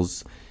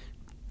cells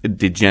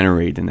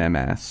degenerate in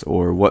MS,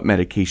 or what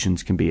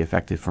medications can be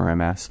effective for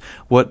MS?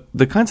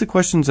 The kinds of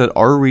questions that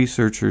our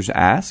researchers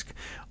ask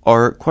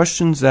are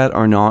questions that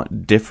are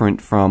not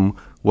different from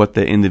what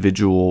the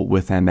individual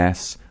with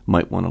MS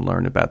might want to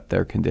learn about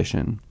their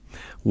condition.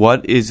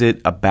 What is it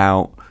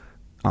about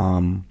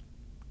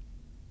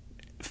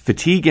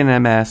fatigue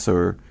in MS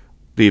or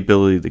the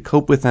ability to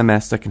cope with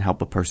MS that can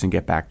help a person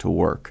get back to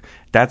work?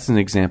 That's an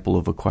example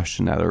of a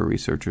question that our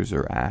researchers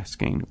are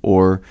asking.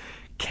 Or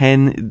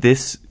can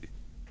this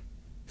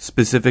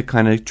specific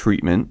kind of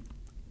treatment,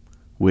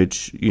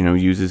 which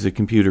uses a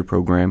computer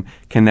program,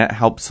 can that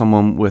help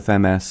someone with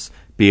MS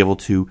be able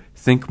to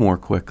think more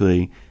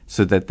quickly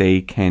so that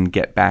they can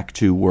get back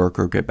to work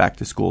or get back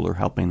to school or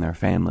helping their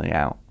family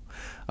out?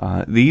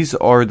 These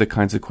are the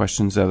kinds of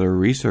questions that our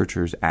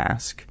researchers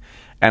ask.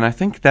 And I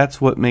think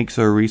that's what makes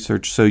our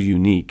research so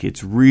unique.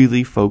 It's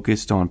really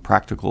focused on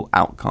practical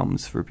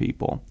outcomes for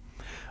people.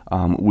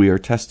 We are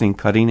testing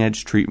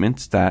cutting-edge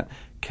treatments that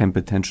can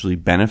potentially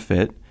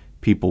benefit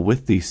people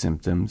with these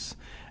symptoms.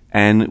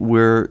 And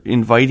we're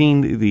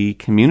inviting the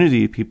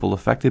community of people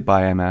affected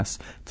by MS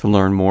to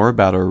learn more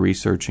about our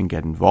research and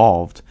get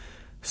involved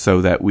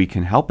so that we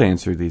can help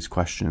answer these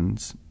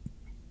questions.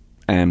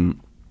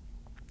 And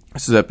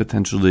so that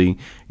potentially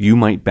you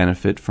might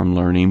benefit from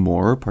learning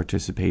more,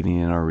 participating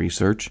in our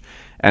research,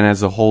 and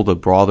as a whole, the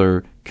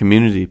broader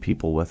community of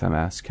people with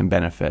MS can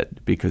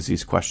benefit because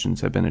these questions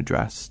have been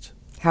addressed.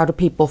 How do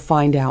people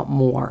find out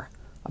more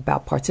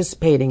about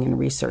participating in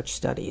research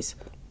studies?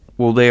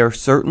 Well, they are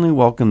certainly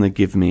welcome to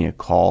give me a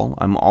call.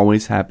 I'm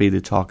always happy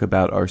to talk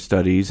about our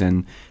studies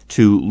and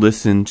to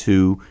listen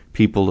to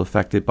people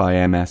affected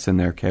by MS and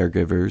their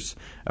caregivers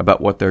about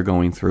what they're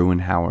going through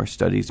and how our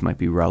studies might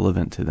be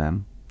relevant to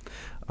them.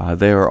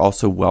 They are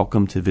also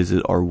welcome to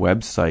visit our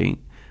website,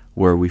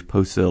 where we've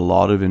posted a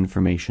lot of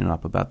information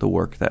up about the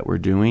work that we're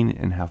doing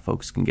and how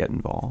folks can get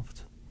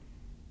involved.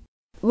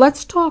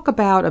 Let's talk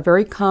about a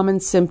very common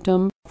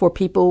symptom for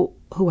people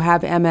who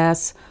have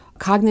MS,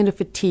 cognitive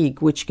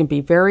fatigue, which can be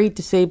very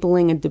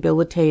disabling and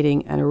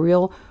debilitating and a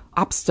real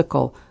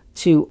obstacle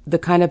to the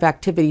kind of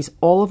activities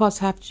all of us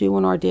have to do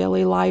in our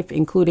daily life,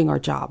 including our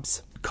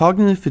jobs.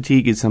 Cognitive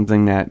fatigue is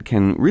something that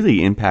can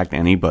really impact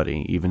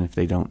anybody, even if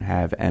they don't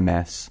have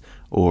MS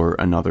or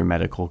another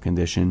medical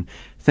condition.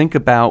 Think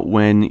about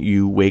when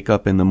you wake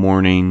up in the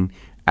morning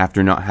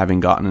after not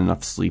having gotten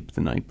enough sleep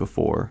the night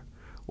before,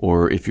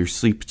 or if you're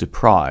sleep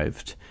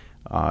deprived.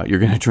 You're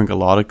going to drink a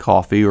lot of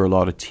coffee or a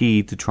lot of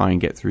tea to try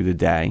and get through the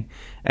day.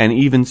 And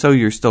even so,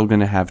 you're still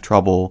going to have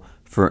trouble,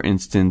 for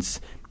instance,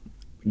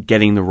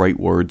 getting the right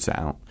words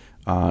out.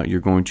 You're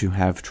going to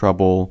have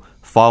trouble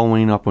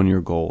following up on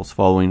your goals,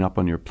 following up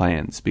on your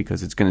plans,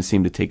 because it's going to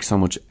seem to take so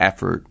much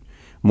effort,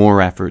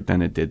 more effort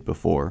than it did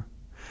before.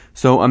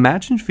 So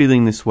imagine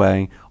feeling this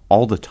way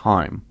all the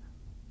time,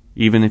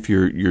 even if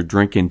you're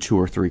drinking 2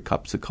 or 3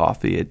 cups of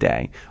coffee a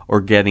day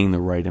or getting the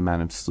right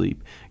amount of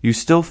sleep. You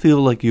still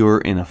feel like you're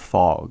in a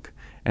fog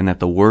and that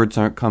the words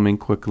aren't coming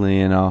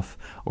quickly enough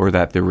or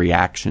that the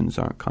reactions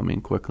aren't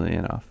coming quickly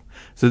enough.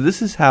 So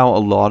this is how a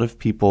lot of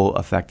people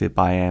affected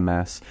by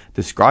MS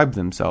describe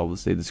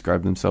themselves. They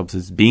describe themselves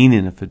as being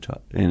in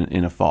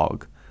a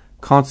fog,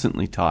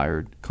 constantly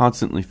tired,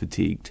 constantly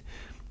fatigued,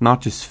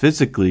 not just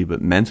physically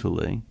but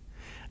mentally.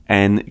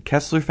 And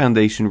Kessler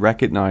Foundation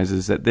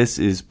recognizes that this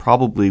is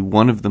probably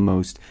one of the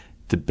most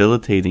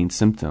debilitating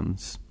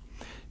symptoms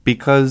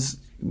because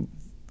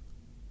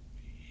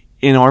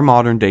in our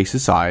modern day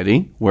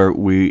society, where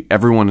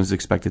everyone is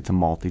expected to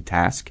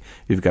multitask,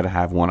 you've got to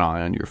have one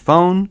eye on your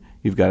phone,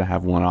 you've got to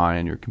have one eye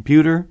on your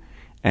computer,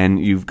 and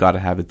you've got to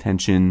have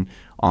attention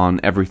on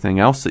everything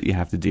else that you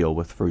have to deal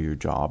with for your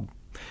job.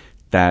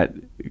 That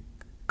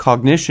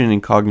cognition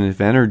and cognitive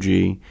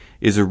energy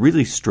is a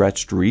really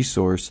stretched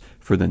resource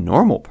for the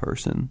normal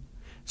person.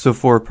 So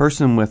for a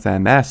person with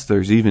MS,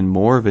 there's even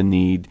more of a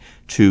need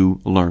to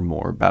learn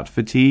more about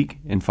fatigue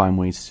and find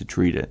ways to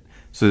treat it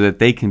so that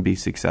they can be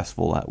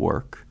successful at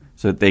work,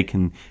 so that they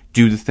can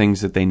do the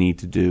things that they need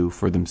to do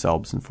for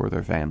themselves and for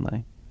their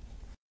family.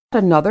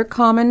 Another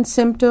common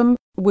symptom,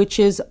 which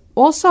is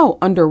also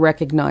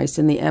under-recognized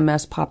in the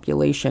MS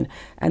population,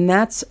 and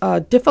that's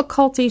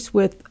difficulties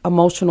with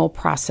emotional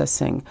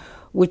processing,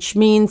 which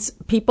means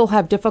people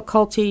have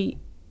difficulty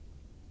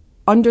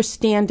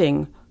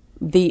understanding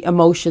the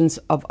emotions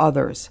of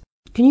others.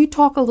 Can you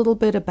talk a little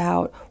bit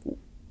about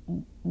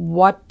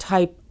what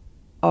type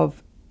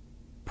of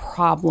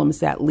problems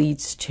that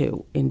leads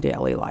to in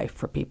daily life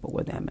for people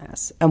with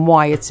MS and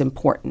why it's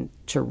important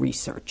to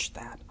research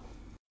that?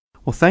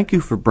 Well, thank you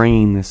for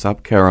bringing this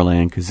up, Carol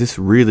Ann, because this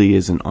really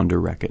is an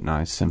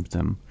under-recognized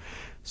symptom.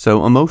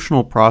 So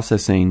emotional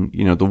processing,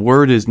 the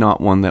word is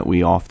not one that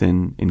we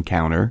often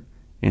encounter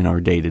in our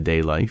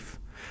day-to-day life.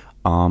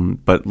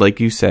 But like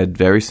you said,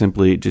 very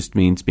simply, it just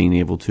means being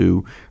able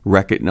to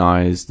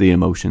recognize the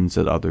emotions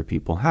that other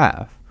people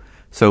have.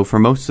 So for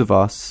most of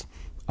us,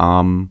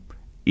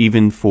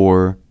 even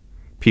for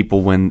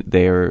people when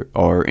they are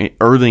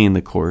early in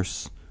the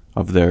course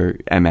of their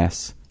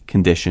MS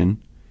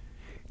condition,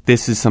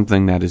 this is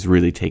something that is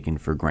really taken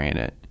for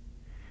granted.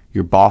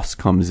 Your boss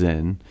comes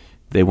in,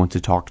 they want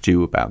to talk to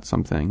you about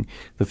something.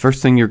 The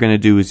first thing you're going to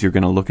do is you're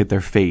going to look at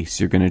their face.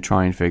 You're going to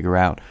try and figure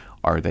out,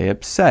 are they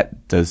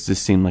upset? Does this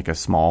seem like a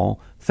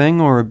small thing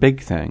or a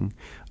big thing?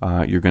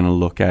 You're going to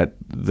look at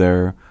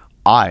their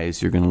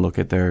eyes. You're going to look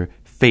at their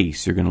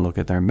face. You're going to look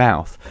at their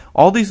mouth.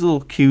 All these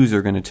little cues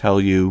are going to tell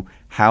you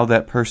how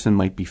that person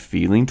might be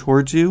feeling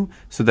towards you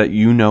so that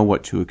you know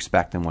what to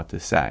expect and what to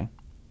say.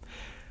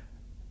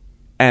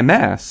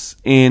 MS,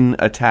 in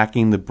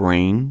attacking the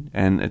brain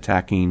and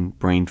attacking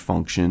brain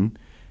function,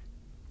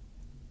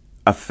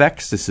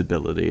 affects this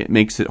ability. It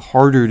makes it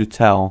harder to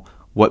tell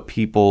what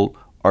people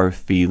are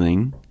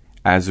feeling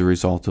as a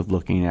result of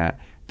looking at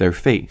their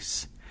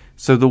face.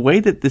 So the way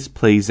that this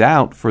plays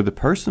out for the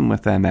person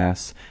with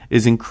MS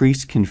is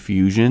increased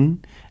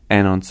confusion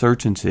and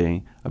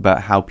uncertainty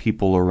about how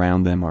people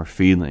around them are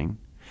feeling.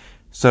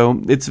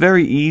 So it's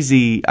very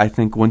easy, I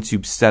think, once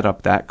you've set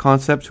up that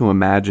concept, to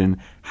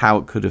imagine how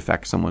it could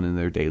affect someone in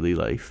their daily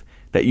life.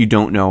 That you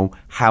don't know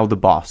how the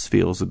boss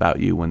feels about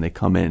you when they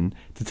come in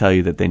to tell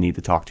you that they need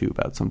to talk to you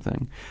about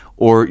something.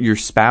 Or your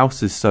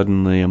spouse is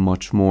suddenly a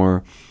much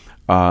more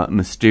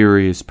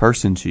mysterious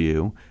person to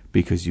you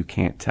because you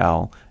can't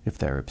tell if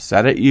they're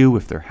upset at you,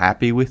 if they're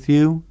happy with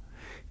you.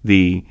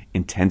 The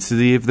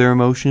intensity of their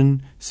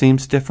emotion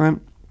seems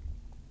different.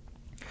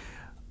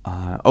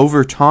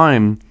 Over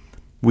time,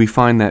 we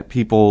find that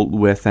people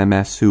with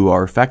MS who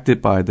are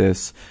affected by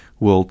this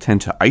will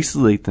tend to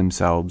isolate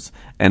themselves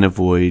and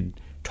avoid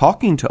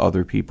talking to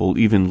other people,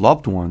 even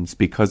loved ones,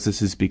 because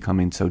this is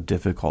becoming so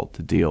difficult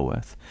to deal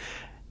with.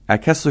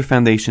 At Kessler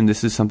Foundation,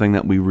 this is something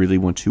that we really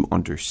want to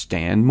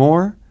understand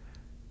more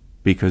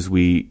because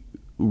we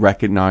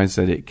recognize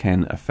that it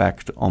can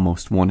affect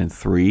almost 1 in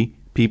 3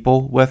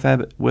 people with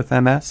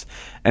MS.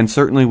 And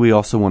certainly we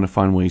also want to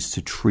find ways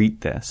to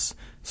treat this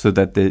so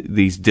that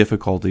these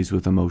difficulties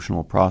with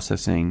emotional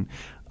processing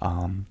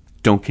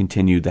don't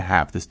continue to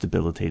have this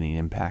debilitating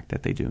impact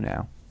that they do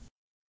now.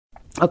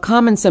 A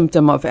common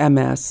symptom of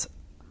MS,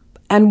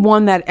 and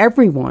one that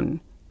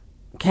everyone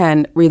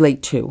can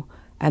relate to,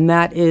 and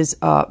that is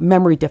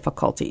memory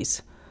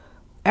difficulties.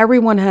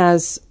 Everyone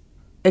has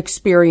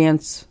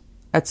experience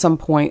at some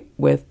point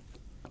with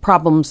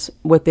problems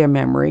with their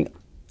memory.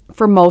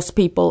 For most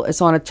people,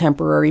 it's on a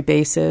temporary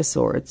basis,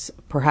 or it's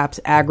perhaps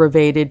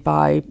aggravated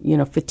by,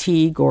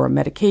 fatigue or a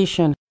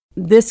medication.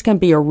 This can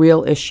be a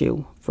real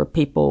issue for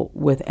people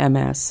with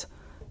MS,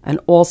 and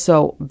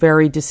also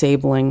very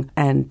disabling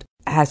and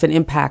has an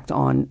impact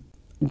on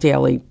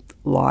daily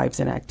lives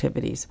and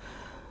activities.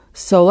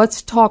 So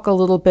let's talk a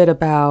little bit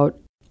about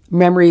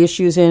memory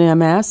issues in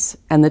MS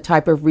and the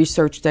type of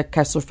research that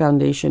Kessler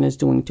Foundation is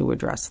doing to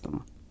address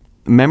them.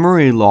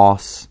 Memory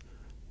loss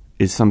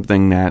is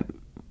something that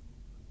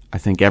I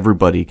think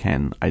everybody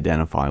can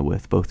identify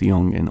with, both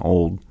young and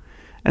old.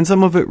 And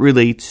some of it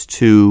relates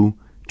to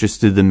just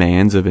the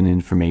demands of an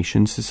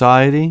information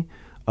society,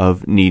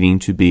 of needing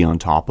to be on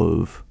top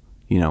of,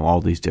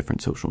 all these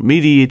different social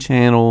media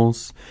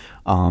channels,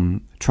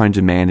 trying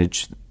to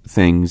manage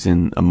things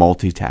in a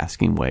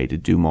multitasking way to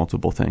do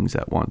multiple things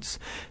at once.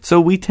 So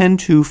we tend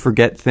to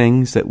forget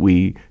things that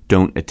we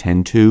don't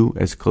attend to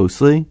as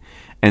closely,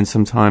 and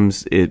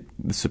sometimes it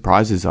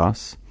surprises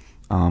us,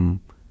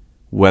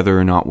 whether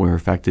or not we're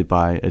affected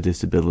by a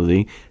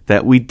disability,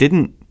 that we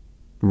didn't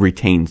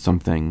retain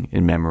something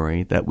in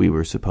memory that we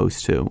were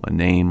supposed to, a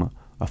name,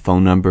 a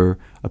phone number,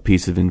 a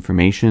piece of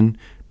information,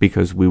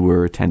 because we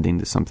were attending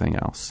to something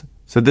else.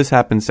 So this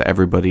happens to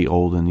everybody,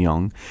 old and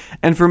young.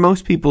 And for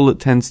most people, it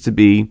tends to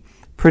be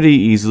pretty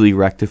easily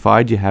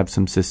rectified. You have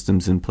some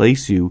systems in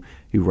place. You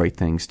write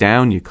things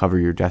down. You cover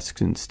your desk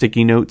in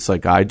sticky notes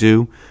like I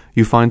do.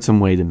 You find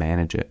some way to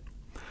manage it.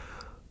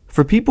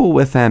 For people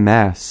with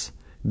MS,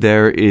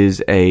 there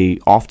is a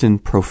often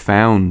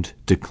profound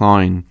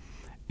decline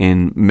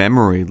in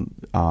memory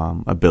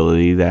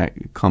ability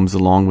that comes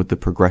along with the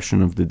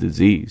progression of the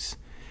disease.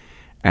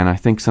 And I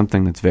think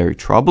something that's very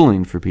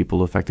troubling for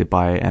people affected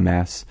by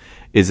MS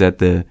is that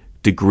the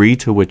degree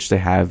to which they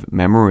have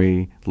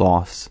memory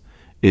loss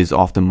is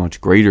often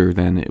much greater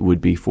than it would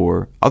be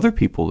for other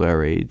people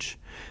their age.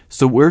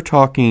 So we're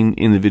talking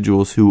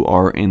individuals who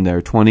are in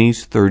their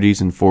 20s,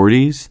 30s, and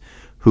 40s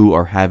who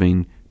are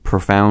having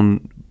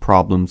profound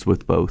problems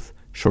with both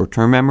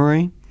short-term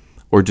memory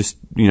or just,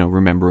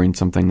 remembering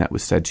something that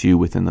was said to you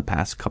within the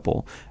past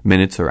couple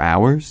minutes or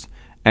hours.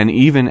 And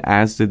even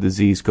as the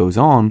disease goes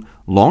on,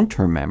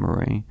 long-term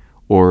memory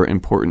or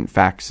important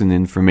facts and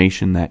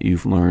information that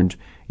you've learned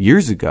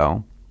years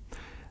ago.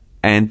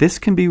 And this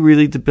can be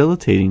really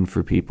debilitating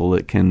for people.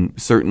 It can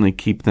certainly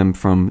keep them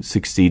from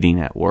succeeding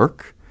at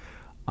work.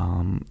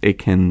 It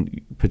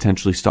can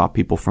potentially stop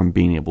people from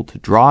being able to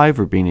drive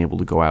or being able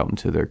to go out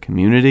into their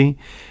community.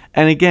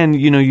 And again,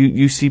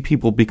 you see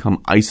people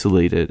become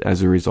isolated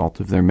as a result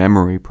of their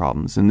memory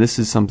problems. And this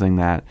is something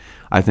that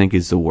I think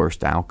is the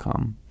worst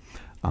outcome.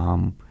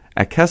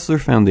 At Kessler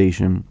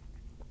Foundation,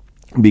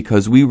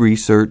 because we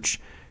research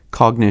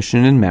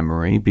cognition and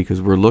memory,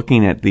 because we're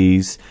looking at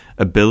these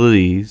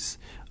abilities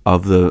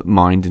of the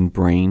mind and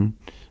brain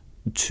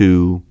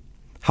to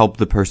help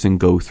the person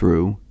go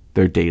through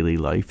their daily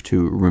life,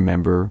 to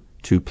remember,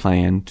 to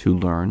plan, to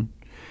learn.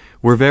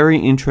 We're very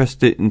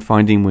interested in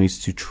finding ways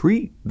to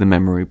treat the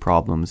memory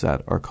problems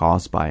that are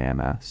caused by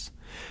MS.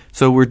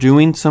 So we're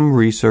doing some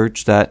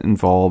research that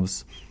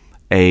involves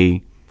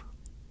a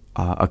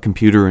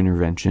computer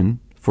intervention,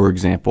 for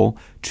example,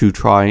 to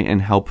try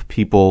and help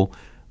people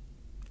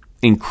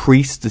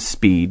increase the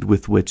speed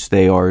with which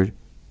they are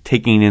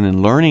taking in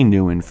and learning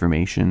new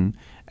information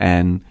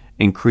and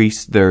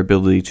increase their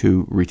ability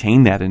to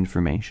retain that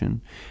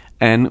information.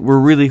 And we're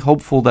really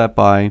hopeful that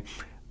by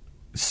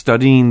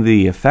studying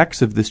the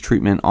effects of this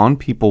treatment on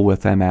people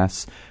with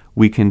MS,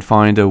 we can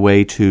find a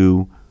way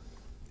to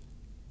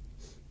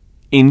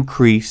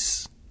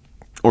increase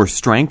or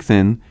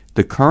strengthen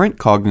the current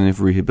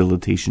cognitive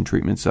rehabilitation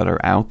treatments that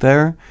are out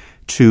there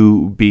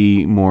to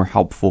be more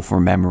helpful for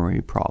memory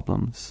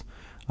problems,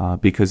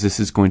 because this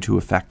is going to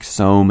affect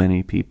so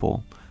many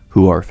people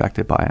who are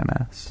affected by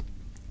MS.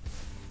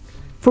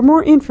 For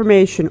more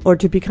information or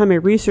to become a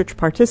research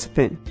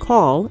participant,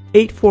 call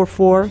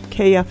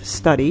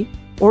 844-KF-STUDY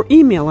or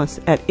email us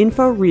at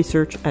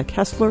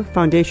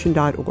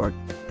inforesearch@kesslerfoundation.org.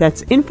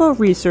 That's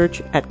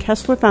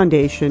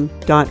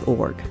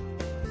inforesearch@kesslerfoundation.org.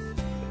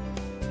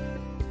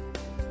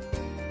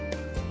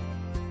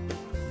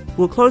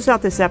 We'll close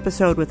out this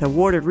episode with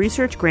awarded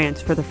research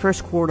grants for the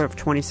first quarter of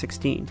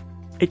 2016.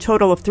 A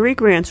total of 3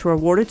 grants were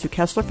awarded to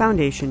Kessler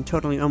Foundation,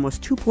 totaling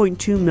almost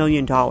 $2.2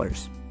 million.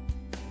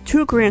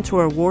 2 grants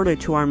were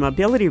awarded to our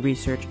mobility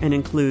research and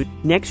include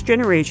next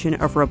generation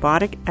of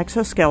robotic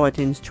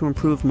exoskeletons to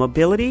improve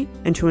mobility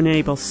and to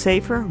enable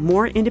safer,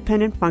 more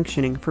independent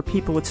functioning for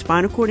people with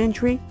spinal cord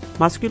injury,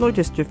 muscular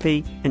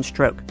dystrophy, and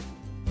stroke.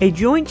 A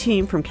joint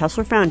team from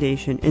Kessler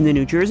Foundation and the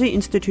New Jersey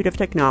Institute of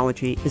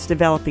Technology is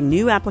developing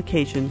new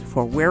applications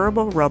for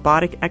wearable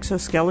robotic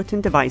exoskeleton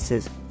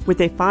devices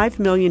with a $5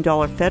 million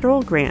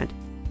federal grant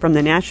from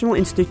the National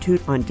Institute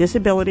on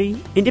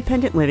Disability,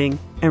 Independent Living,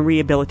 and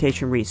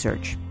Rehabilitation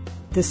Research.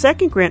 The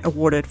second grant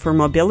awarded for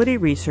mobility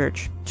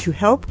research to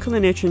help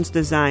clinicians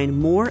design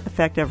more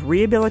effective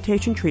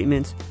rehabilitation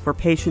treatments for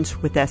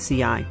patients with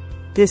SCI.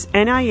 This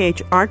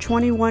NIH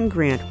R21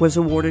 grant was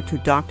awarded to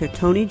Dr.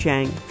 Tony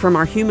Jang from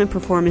our Human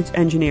Performance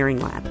Engineering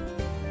Lab.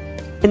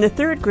 And the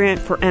third grant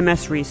for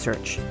MS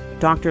research,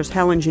 Drs.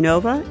 Helen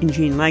Genova and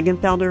Jean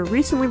Langenfelder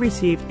recently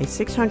received a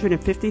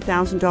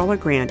 $650,000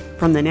 grant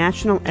from the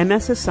National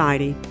MS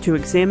Society to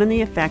examine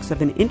the effects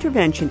of an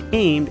intervention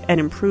aimed at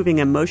improving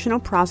emotional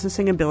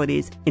processing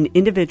abilities in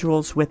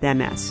individuals with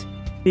MS.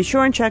 Be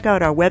sure and check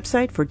out our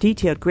website for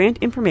detailed grant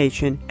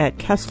information at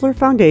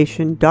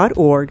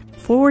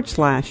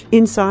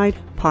kesslerfoundation.org/Inside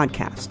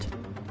Podcast.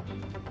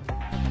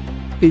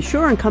 Be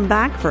sure and come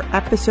back for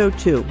episode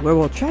 2, where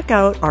we'll check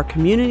out our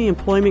community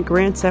employment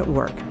grants at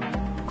work.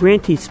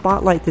 Grantee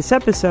spotlight this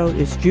episode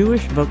is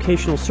Jewish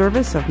Vocational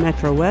Service of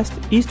Metro West,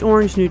 East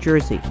Orange, New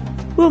Jersey.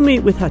 We'll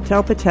meet with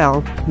Hatel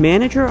Patel,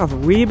 Manager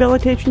of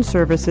Rehabilitation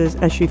Services,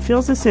 as she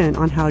fills us in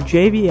on how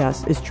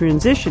JVS is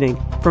transitioning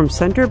from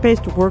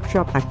center-based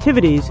workshop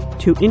activities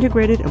to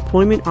integrated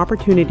employment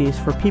opportunities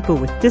for people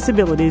with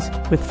disabilities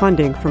with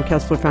funding from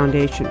Kessler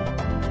Foundation.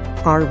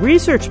 Our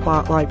research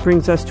spotlight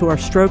brings us to our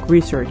stroke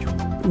research,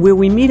 where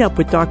we meet up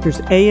with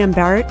Drs. A.M.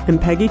 Barrett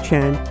and Peggy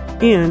Chen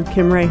and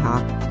Kim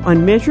Reha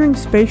on measuring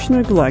spatial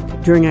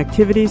neglect during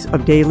activities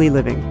of daily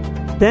living.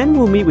 Then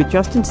we'll meet with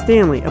Justin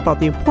Stanley about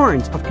the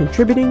importance of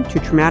contributing to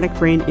traumatic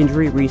brain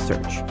injury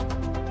research.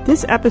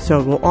 This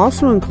episode will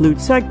also include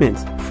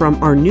segments from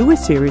our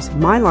newest series,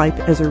 My Life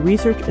as a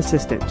Research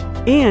Assistant,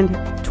 and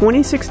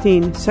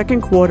 2016 second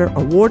quarter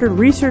awarded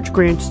research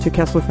grants to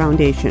Kessler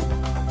Foundation.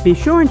 Be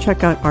sure and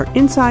check out our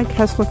Inside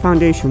Kessler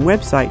Foundation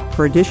website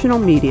for additional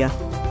media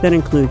that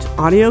includes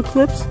audio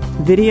clips,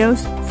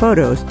 videos,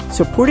 photos,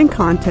 supporting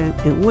content,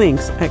 and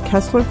links at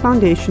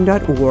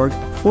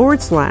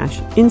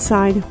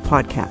kesslerfoundation.org/Inside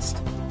Podcast.